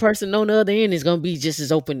the other person on the other end is going to be just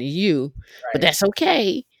as open to you, but Right. that's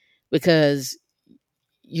okay, because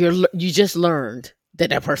you just learned that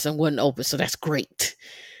that person wasn't open, so that's great.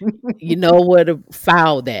 You know where to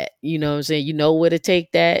file that. You know what I'm saying? You know where to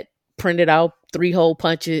take that, print it out, 3-hole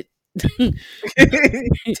punch it,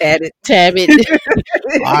 Tat it. tab it.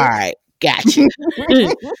 All right, gotcha.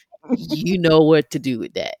 You know what to do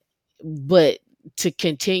with that. But to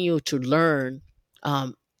continue to learn,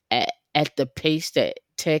 at the pace that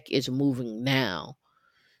tech is moving now,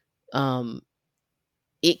 um,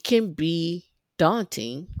 it can be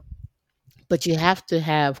daunting, but you have to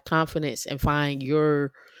have confidence and find you.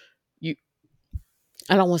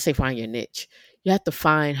 I don't want to say find your niche. You have to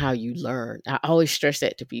find how you learn. I always stress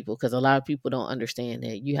that to people, because a lot of people don't understand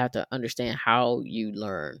that you have to understand how you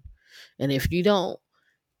learn. And if you don't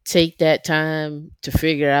take that time to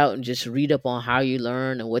figure out and just read up on how you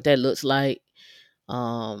learn and what that looks like,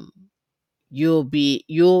 um,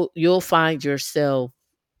 you'll find yourself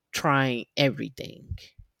trying everything.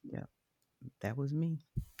 Yeah, that was me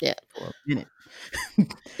Yeah. for a minute.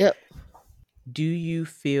 Yep. Do you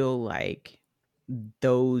feel like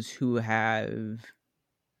those who have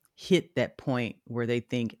hit that point where they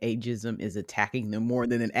think ageism is attacking them more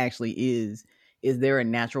than it actually is there a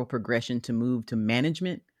natural progression to move to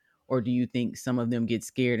management? Or do you think some of them get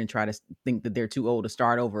scared and try to think that they're too old to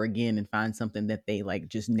start over again and find something that they like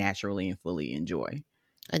just naturally and fully enjoy?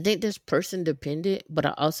 I think that's person dependent, but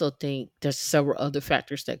I also think there's several other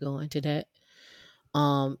factors that go into that.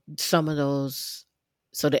 Some of those.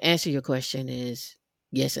 So to answer your question is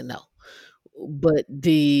yes and no, but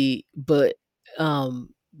the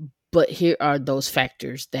um but here are those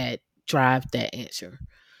factors that drive that answer.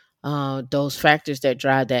 Those factors that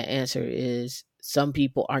drive that answer is, some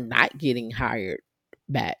people are not getting hired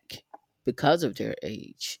back because of their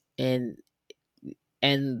age, and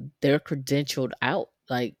they're credentialed out,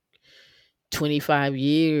 like 25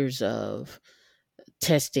 years of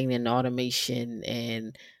testing and automation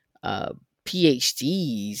and uh,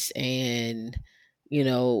 PhDs, and you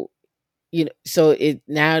know so it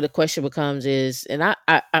now the question becomes is, and I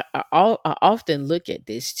often look at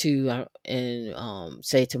this too, and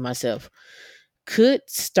say to myself, could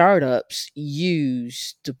startups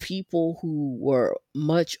use the people who were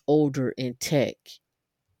much older in tech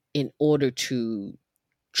in order to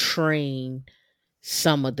train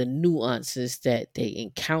some of the nuances that they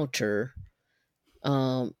encounter,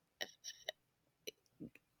 um,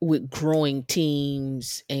 with growing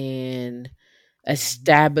teams and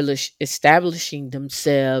establishing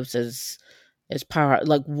themselves as power?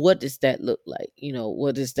 Like, what does that look like?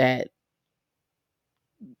 What does that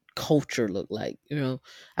culture look like?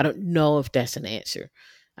 I don't know if that's an answer.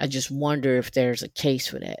 I just wonder if there's a case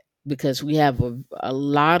for that, because we have a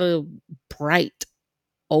lot of bright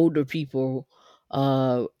older people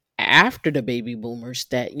uh after the baby boomers,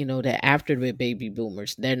 that after the baby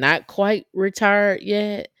boomers, they're not quite retired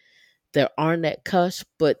yet. They're on that cusp,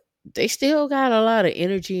 but they still got a lot of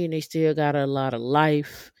energy, and they still got a lot of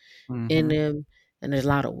life in Mm-hmm. them, and there's a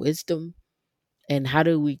lot of wisdom. And how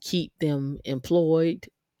do we keep them employed?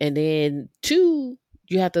 And then two,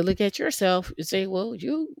 you have to look at yourself and say, well,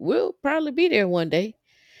 you will probably be there one day.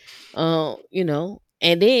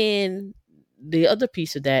 And then the other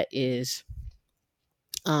piece of that is,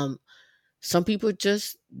 um some people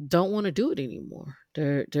just don't want to do it anymore.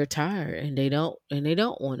 They're tired, and they don't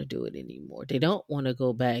want to do it anymore. They don't want to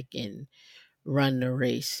go back and run the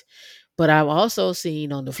race. But I've also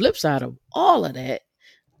seen, on the flip side of all of that,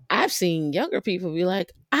 I've seen younger people be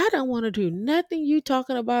like, I don't want to do nothing you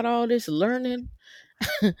talking about, all this learning.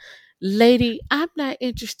 Lady, I'm not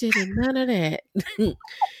interested in none of that.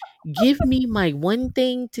 Give me my one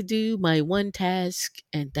thing to do, my one task,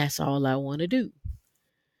 and that's all I want to do.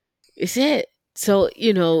 It's it. So,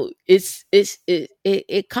 it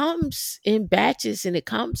comes in batches, and it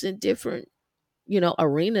comes in different,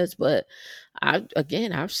 arenas. But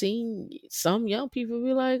I've seen some young people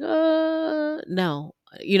be like, no,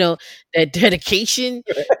 that dedication,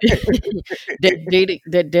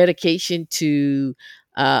 that dedication to,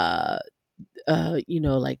 uh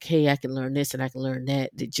like, hey, I can learn this and I can learn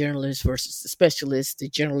that. The generalist versus the specialist, the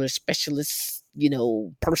generalist specialist,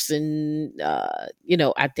 person.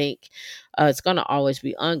 I think it's gonna always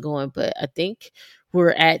be ongoing, but I think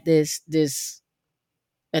we're at this.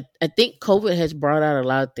 I think COVID has brought out a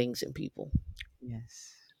lot of things in people,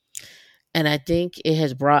 Yes. and I think it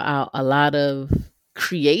has brought out a lot of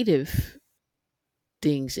creative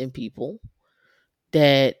things in people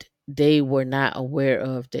that they were not aware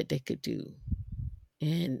of that they could do,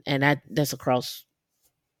 and that's across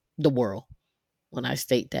the world. When I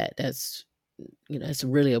state that, it's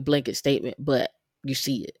really a blanket statement, but you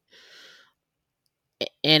see it.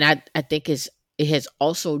 And I think it has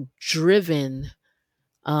also driven,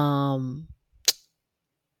 um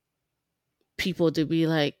people to be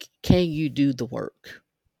like, can you do the work?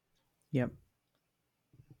 Yep.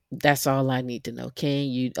 That's all I need to know. Can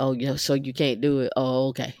you? Oh, yeah, so you can't do it. Oh,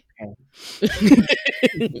 okay.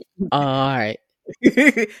 All right.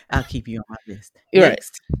 I'll keep you on my list. You're right.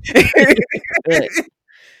 Next. Right.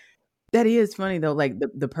 That is funny though. Like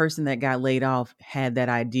the person that got laid off had that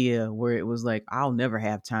idea where it was like, I'll never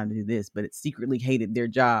have time to do this, but it secretly hated their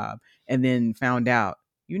job and then found out,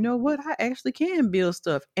 you know what, I actually can build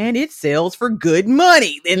stuff and it sells for good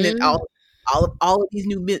money. And then Mhm. all of these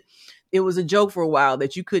new it was a joke for a while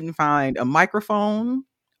that you couldn't find a microphone,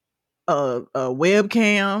 a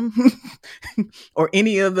webcam, or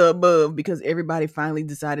any of the above because everybody finally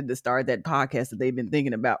decided to start that podcast that they've been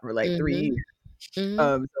thinking about for like 3 years. Mhm.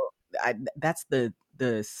 Mhm. That's the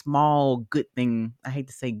small good thing. I hate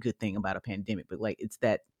to say good thing about a pandemic, but like it's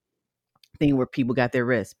that thing where people got their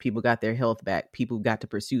rest, people got their health back, people got to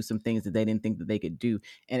pursue some things that they didn't think that they could do,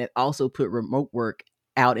 and it also put remote work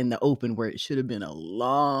out in the open where it should have been a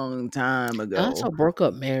long time It ago. also broke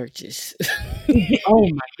up marriages. Oh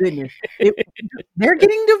my goodness. It they're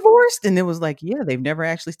getting divorced, and it was like, yeah, they've never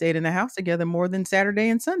actually stayed in the house together more than Saturday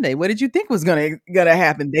and Sunday. What did you think was gonna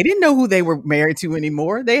happen? They didn't know who they were married to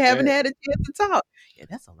anymore. They haven't Right. had a chance to talk. Yeah,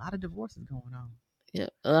 that's a lot of divorces going on. Yeah,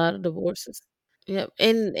 a lot of divorces. Yep,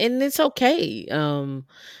 and it's okay.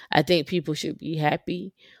 I think people should be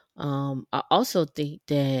happy. I also think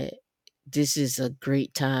that this is a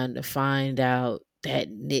great time to find out that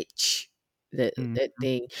niche, that Mhm.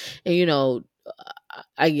 thing. And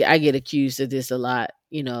I get accused of this a lot.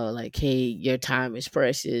 Like, hey, your time is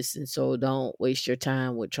precious, and so don't waste your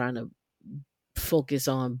time with trying to focus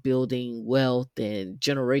on building wealth and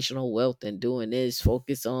generational wealth and doing this.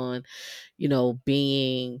 Focus on,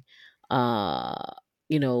 being, uh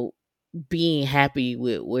you know being happy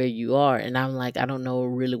with where you are. And I'm like, I don't know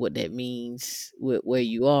really what that means with where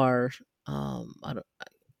you are. I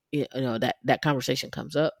don't that conversation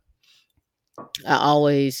comes up. I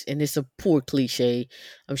always, and it's a poor cliche,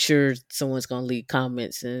 I'm sure someone's gonna leave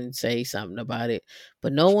comments and say something about it,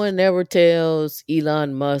 but no one ever tells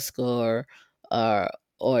Elon Musk or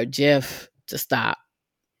or Jeff to stop,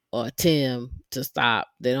 or Tim to stop.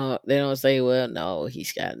 They don't say, well, no,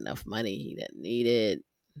 he's got enough money, he doesn't need it.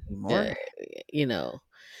 Anymore. Uh, you know,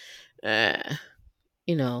 uh,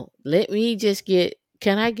 let me just get.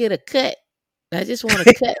 Can I get a cut? I just want to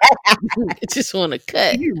cut. I just want to Do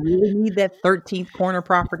cut. you really need that 13th corner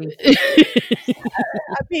property?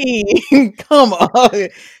 I mean, come on. I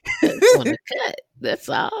just want to cut. That's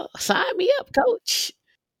all. Sign me up, coach.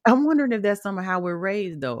 I'm wondering if that's somehow how we're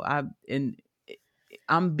raised though.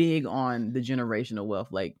 I'm big on the generational wealth.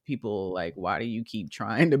 Like people like, why do you keep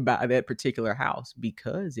trying to buy that particular house?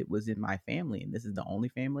 Because it was in my family and this is the only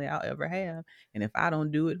family I'll ever have. And if I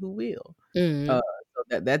don't do it, who will? Mm, So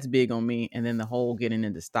that's big on me. And then the whole getting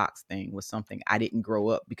into stocks thing was something I didn't grow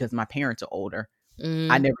up because my parents are older. I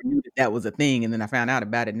mm. never knew that that was a thing. And then I found out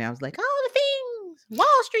about it and I was like, oh, the things,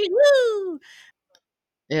 Wall Street, woo.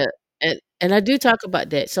 Yeah, and I do talk about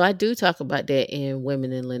that. So I do talk about that in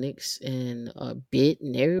Women in Linux and Bit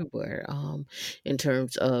and everywhere. In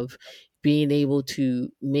terms of being able to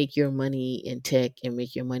make your money in tech and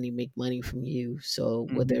make your money make money from you. So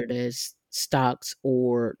whether Mhm. it is stocks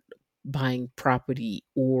or buying property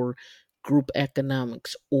or group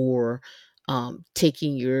economics or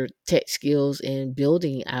taking your tech skills and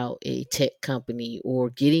building out a tech company or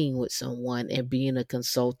getting with someone and being a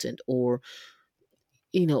consultant or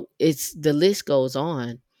it's the list goes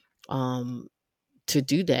on um to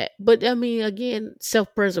do that. But I mean, again,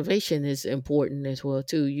 self-preservation is important as well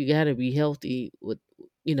too. You got to be healthy with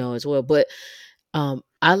as well. But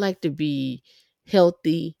I like to be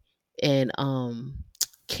healthy and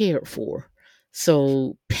cared for.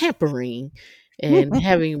 So pampering and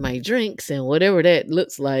having my drinks and whatever that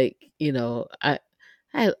looks like, I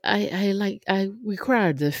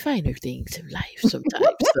require the finer things of life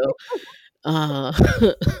sometimes. So uh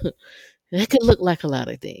that could look like a lot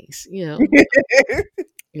of things,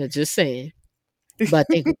 just saying. But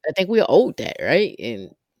I think we're owed that, right?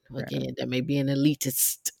 And Right. again, that may be an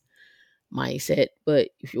elitist mindset. But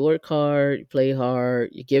if you work hard, you play hard,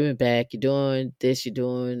 you're giving back, you're doing this, you're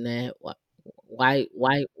doing that. Why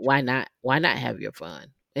not have your fun?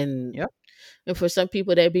 And Yep. and for some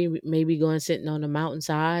people that be maybe going sitting on the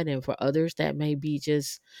mountainside, and for others that may be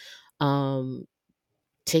just um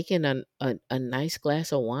taking a nice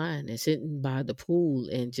glass of wine and sitting by the pool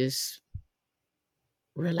and just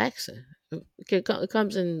relaxing. It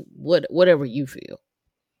comes in whatever you feel.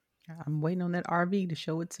 I'm waiting on that RV to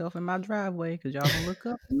show itself in my driveway because y'all gonna look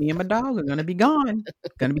up. And me and my dog are gonna be gone.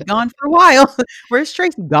 Gonna be gone for a while. Where's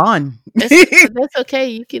Tracy? Gone. That's okay.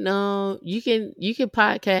 You can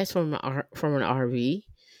podcast from an RV.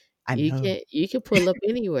 I You know. can you can pull up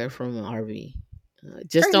anywhere from an RV.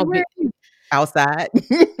 Just Tracy, don't where be are you? Outside.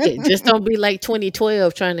 yeah, just don't be like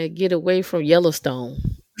 2012 trying to get away from Yellowstone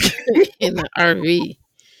in the RV.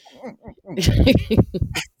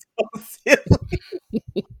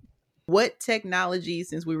 What technology,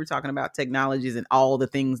 since we were talking about technologies and all the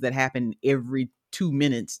things that happen every 2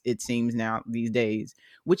 minutes, it seems now these days,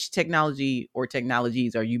 which technology or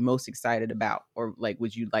technologies are you most excited about or like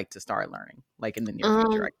would you like to start learning like in the near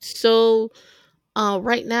future? So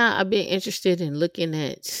right now I've been interested in looking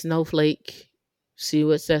at Snowflake, see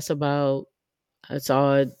what that's about. I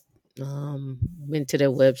saw it, went to their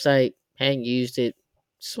website, hadn't used it.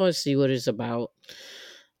 Just want to see what it's about.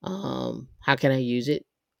 How can I use it?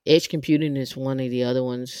 Edge computing is one of the other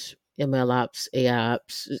ones. ML ops, AI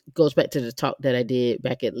ops. It goes back to the talk that I did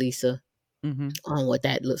back at Lisa Mm-hmm. on what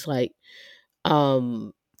that looks like.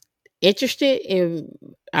 Um, Interested in,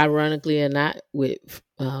 ironically or not, with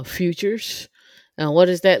futures. What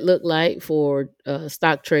does that look like for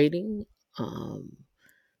stock trading? Um,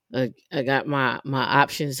 I got my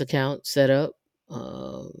options account set up,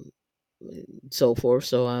 so forth.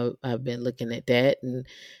 So I've been looking at that, and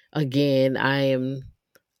again, I am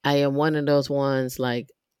one of those ones like,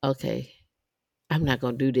 okay, I'm not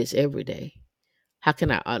gonna do this every day. How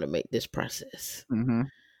can I automate this process? Mm-hmm.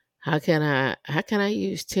 How can I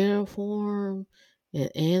use Terraform and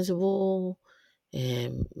Ansible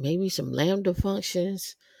and maybe some Lambda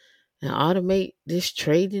functions and automate this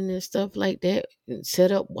trading and stuff like that and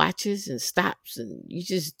set up watches and stops and you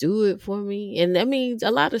just do it for me. And that means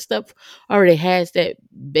a lot of stuff already has that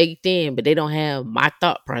baked in, but they don't have my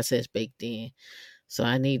thought process baked in. So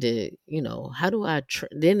I need to, how do I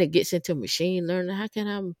then it gets into machine learning. How can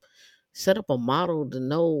I set up a model to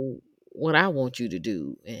know what I want you to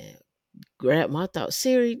do and grab my thoughts?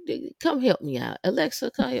 Siri, come help me out.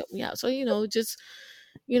 Alexa, come help me out. So, just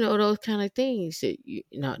those kind of things that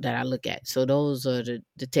that I look at. So those are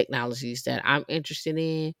the technologies that I'm interested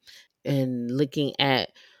in and looking at.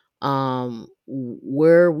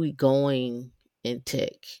 Where are we going in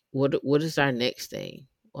tech? What is our next thing?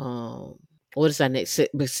 Um, what is our next?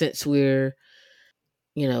 But since we're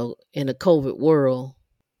in a COVID world,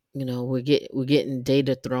 we're getting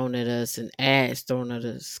data thrown at us and ads thrown at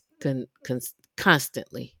us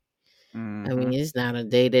constantly. I mean, Mm-hmm. it's not a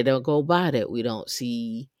day that don't go by that we don't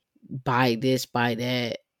see buy this, buy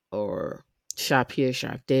that, or shop here,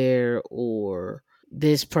 shop there, or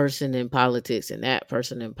this person in politics and that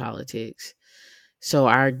person in politics. So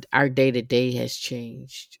our day to day has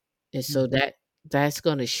changed, and so Mm-hmm. that's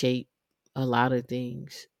going to shape a lot of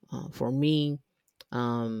things. For me,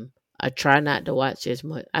 I try not to watch as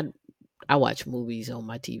much. I watch movies on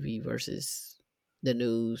my TV versus the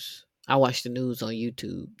news. I watch the news on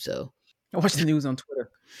YouTube. So I watch the news on Twitter.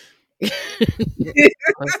 I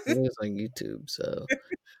watch the news on YouTube. So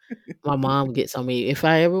my mom gets on me. If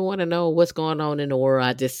I ever want to know what's going on in the world,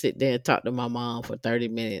 I just sit there and talk to my mom for 30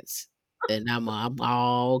 minutes, and I'm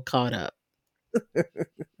all caught up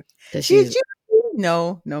because Did she's. you?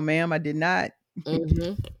 No, no, ma'am, I did not.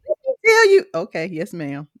 Hmm. Tell you. Okay, yes,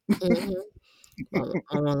 ma'am. Hmm.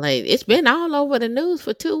 I'm like, it's been all over the news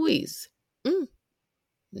for 2 weeks. Mm,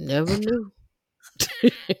 never knew.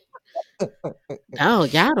 Oh,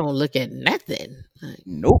 y'all don't look at nothing. Like,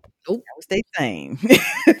 Nope. nope. I would stay same.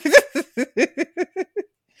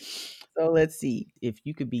 So let's see. If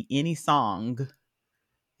you could be any song,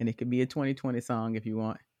 and it could be a 2020 song if you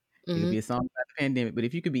want. It could Hmm. be a song about the pandemic. But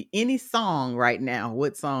if you could be any song right now,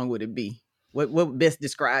 what song would it be? What best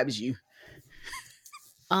describes you?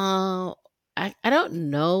 Uh, I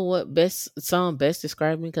don't know what best song best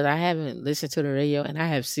describes me because I haven't listened to the radio, and I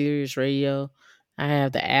have Sirius Radio. I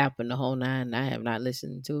have the app and the whole nine. And I have not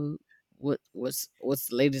listened to what's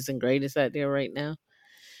the latest and greatest out there right now.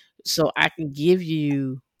 So I can give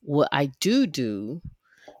you what I do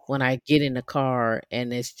when I get in the car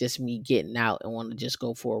and it's just me getting out and want to just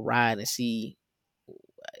go for a ride and see,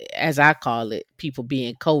 as I call it, people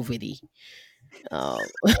being COVIDy. Um,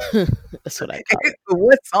 that's what I call it.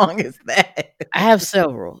 What song is that? I have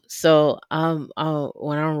several. So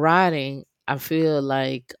when I'm riding, I feel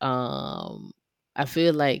like I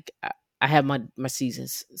have my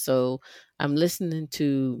seasons. So I'm listening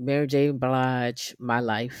to Mary J. Blige, "My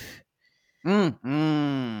Life," Mm,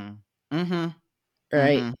 mm, mm-hmm,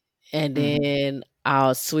 right, mm-hmm, and mm-hmm. then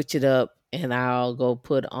I'll switch it up and I'll go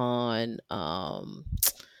put on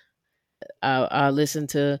I'll listen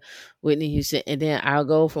to Whitney Houston, and then I'll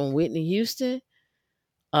go from Whitney Houston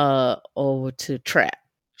over to trap.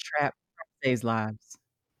 Trap saves lives.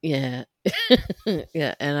 Yeah.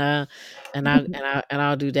 Yeah, and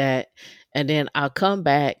I'll do that, and then I'll come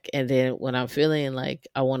back, and then when I'm feeling like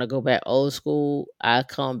I wanna go back old school, I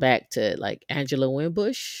come back to, like, Angela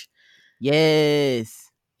Winbush. Yes.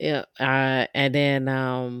 Yeah, and then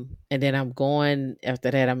I'm going after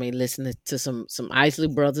that, I mean, listening to some Isley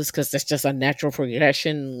Brothers because that's just a natural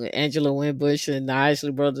progression. Angela Winbush and the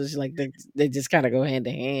Isley Brothers, like, they just kinda go hand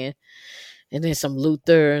in hand, and then some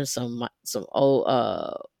Luther and some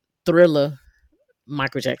old, Thriller.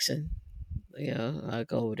 Michael Jackson. I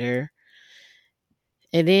go over there.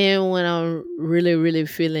 And then when I'm really, really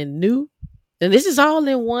feeling new, and this is all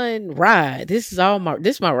in one ride. This is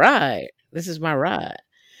my ride. This is my ride.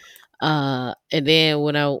 And then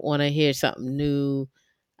when I want to hear something new,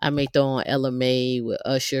 I may throw on LMA with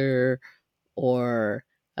Usher, or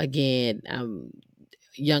again,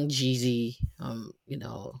 Young Jeezy. Um,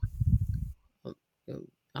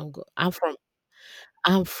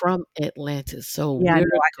 I'm from Atlanta, so Yeah, I know.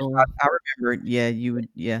 we're going. I remember. Yeah, you would.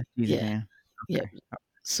 Yeah, he's a Yeah, fan. yeah. Okay.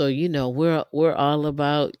 So we're all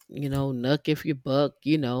about, nuck if you buck.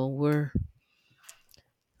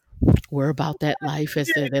 We're about that life,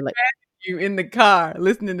 as they're like. You in the car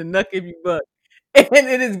listening to Nuck If You Buck, and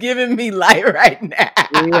it is giving me light right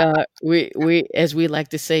We now. are we as we like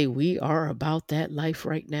to say, we are about that life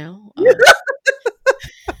right now.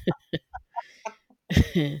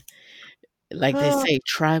 Like they Oh, say,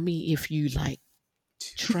 try me if you like,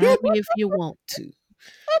 try me if you want to.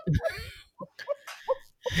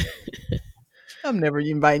 I'm never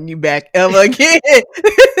inviting you back ever again.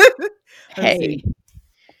 Let's Hey, see.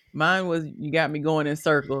 Mine was "You Got Me Going in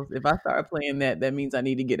Circles." If I start playing that, that means I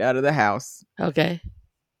need to get out of the house. okay,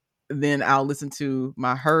 Then I'll listen to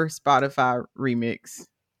my Her Spotify remix.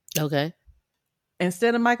 okay,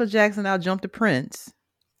 Instead of Michael Jackson, I'll jump to Prince.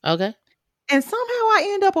 okay, And somehow I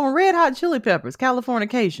end up on Red Hot Chili Peppers,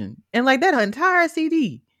 Californication, and like that entire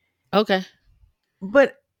CD. okay.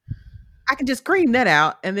 But I can just scream that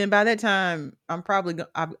out, and then by that time, I've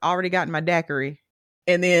already gotten my daiquiri,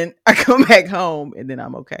 and then I come back home, and then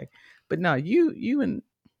I'm okay. But no, you and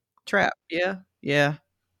Trap, yeah, yeah,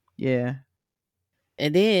 yeah.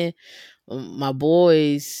 And then my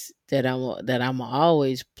boys that I'm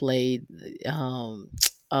always played.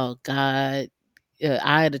 Oh God,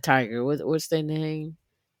 Eye of the Tiger. What's their name?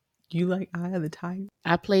 You like Eye of the Tiger?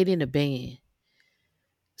 I played in a band,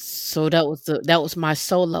 so that was my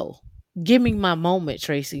solo. Give me my moment,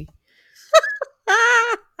 Tracy.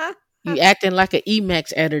 You acting like an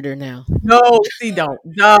Emacs editor now. No, see, don't.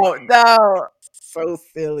 No, no. So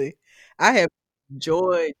silly. I have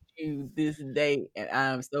enjoyed you this day, and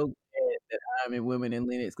I'm so glad that I'm in Women in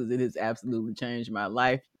Linux because it has absolutely changed my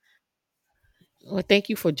life. Well, thank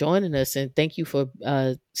you for joining us, and thank you for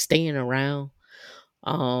staying around.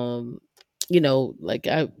 Um, like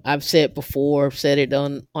I've said before, I've said it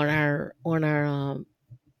on our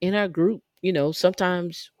in our group.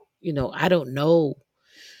 Sometimes I don't know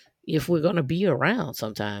if we're gonna be around.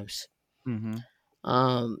 Sometimes, Mhm.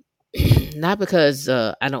 um, not because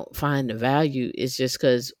I don't find the value. It's just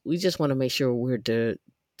because we just want to make sure we're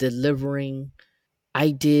delivering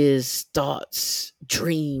ideas, thoughts,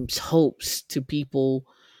 dreams, hopes to people,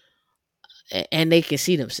 and they can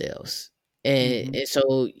see themselves. And, Mhm. and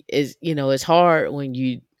so it's hard when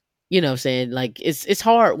you know what I'm saying, like it's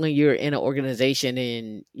hard when you're in an organization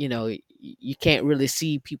and you can't really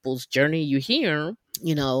see people's journey. You hear them,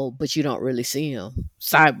 but you don't really see them.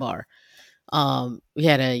 Sidebar. We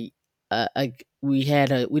had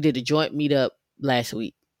we did a joint meetup last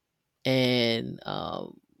week, and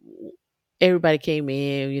everybody came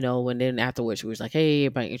in, and then afterwards we was like, hey,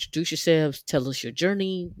 everybody introduce yourselves, tell us your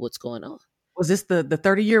journey, what's going on. Was this the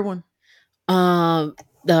 30-year one? Um,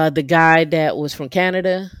 the guy that was from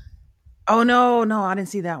Canada. Oh no, no, I didn't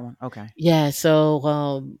see that one. Okay. Yeah,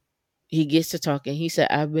 so he gets to talking. He said,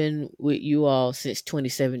 I've been with you all since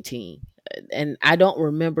 2017. And I don't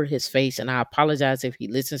remember his face, and I apologize if he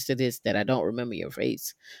listens to this that I don't remember your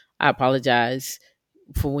face. I apologize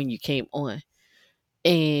for when you came on.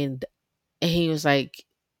 And he was like,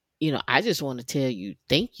 I just want to tell you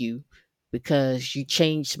thank you because you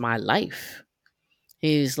changed my life.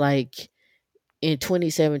 He's like, in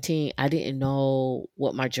 2017, I didn't know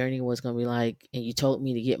what my journey was going to be like. And you told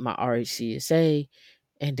me to get my RHCSA.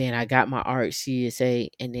 And then I got my RHCSA.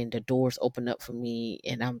 And then the doors opened up for me.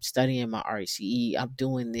 And I'm studying my RHCE. I'm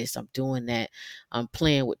doing this. I'm doing that. I'm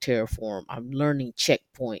playing with Terraform. I'm learning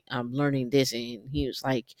Checkpoint. I'm learning this. And he was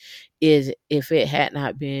like, if it had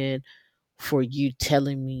not been for you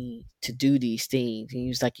telling me to do these things, and he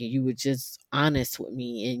was like, you were just honest with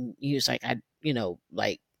me, and he was like, I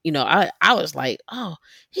was like, oh,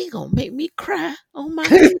 he gonna make me cry on my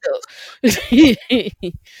meetup.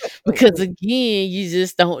 Because again, you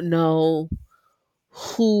just don't know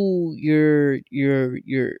who you're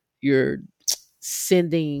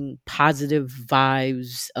sending positive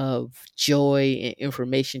vibes of joy and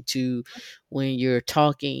information to when you're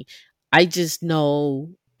talking. I just know,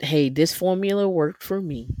 hey, this formula worked for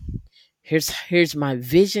me. Here's my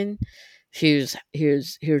vision. Here's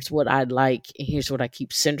what I'd like, and here's what I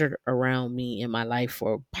keep centered around me in my life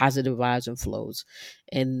for positive vibes and flows.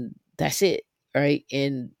 And that's it. Right.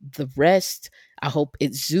 And the rest, I hope it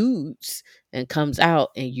exudes and comes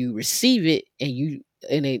out and you receive it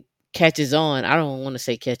and it catches on. I don't want to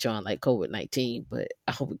say catch on like COVID-19, but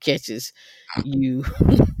I hope it catches you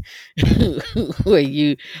where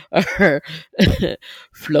you are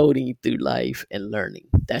floating through life and learning.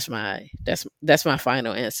 That's my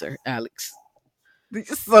final answer, Alex.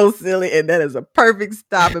 So silly, and that is a perfect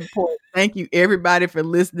stopping point. Thank you, everybody, for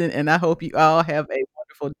listening, and I hope you all have a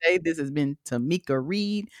wonderful day. This has been Tamika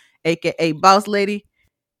Reed, aka Boss Lady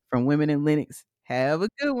from Women in Linux. Have a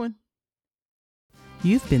good one.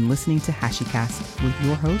 You've been listening to HashiCast with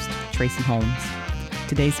your host, Tracy Holmes.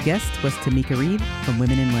 Today's guest was Tamika Reed from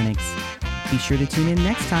Women in Linux. Be sure to tune in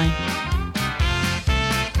next time.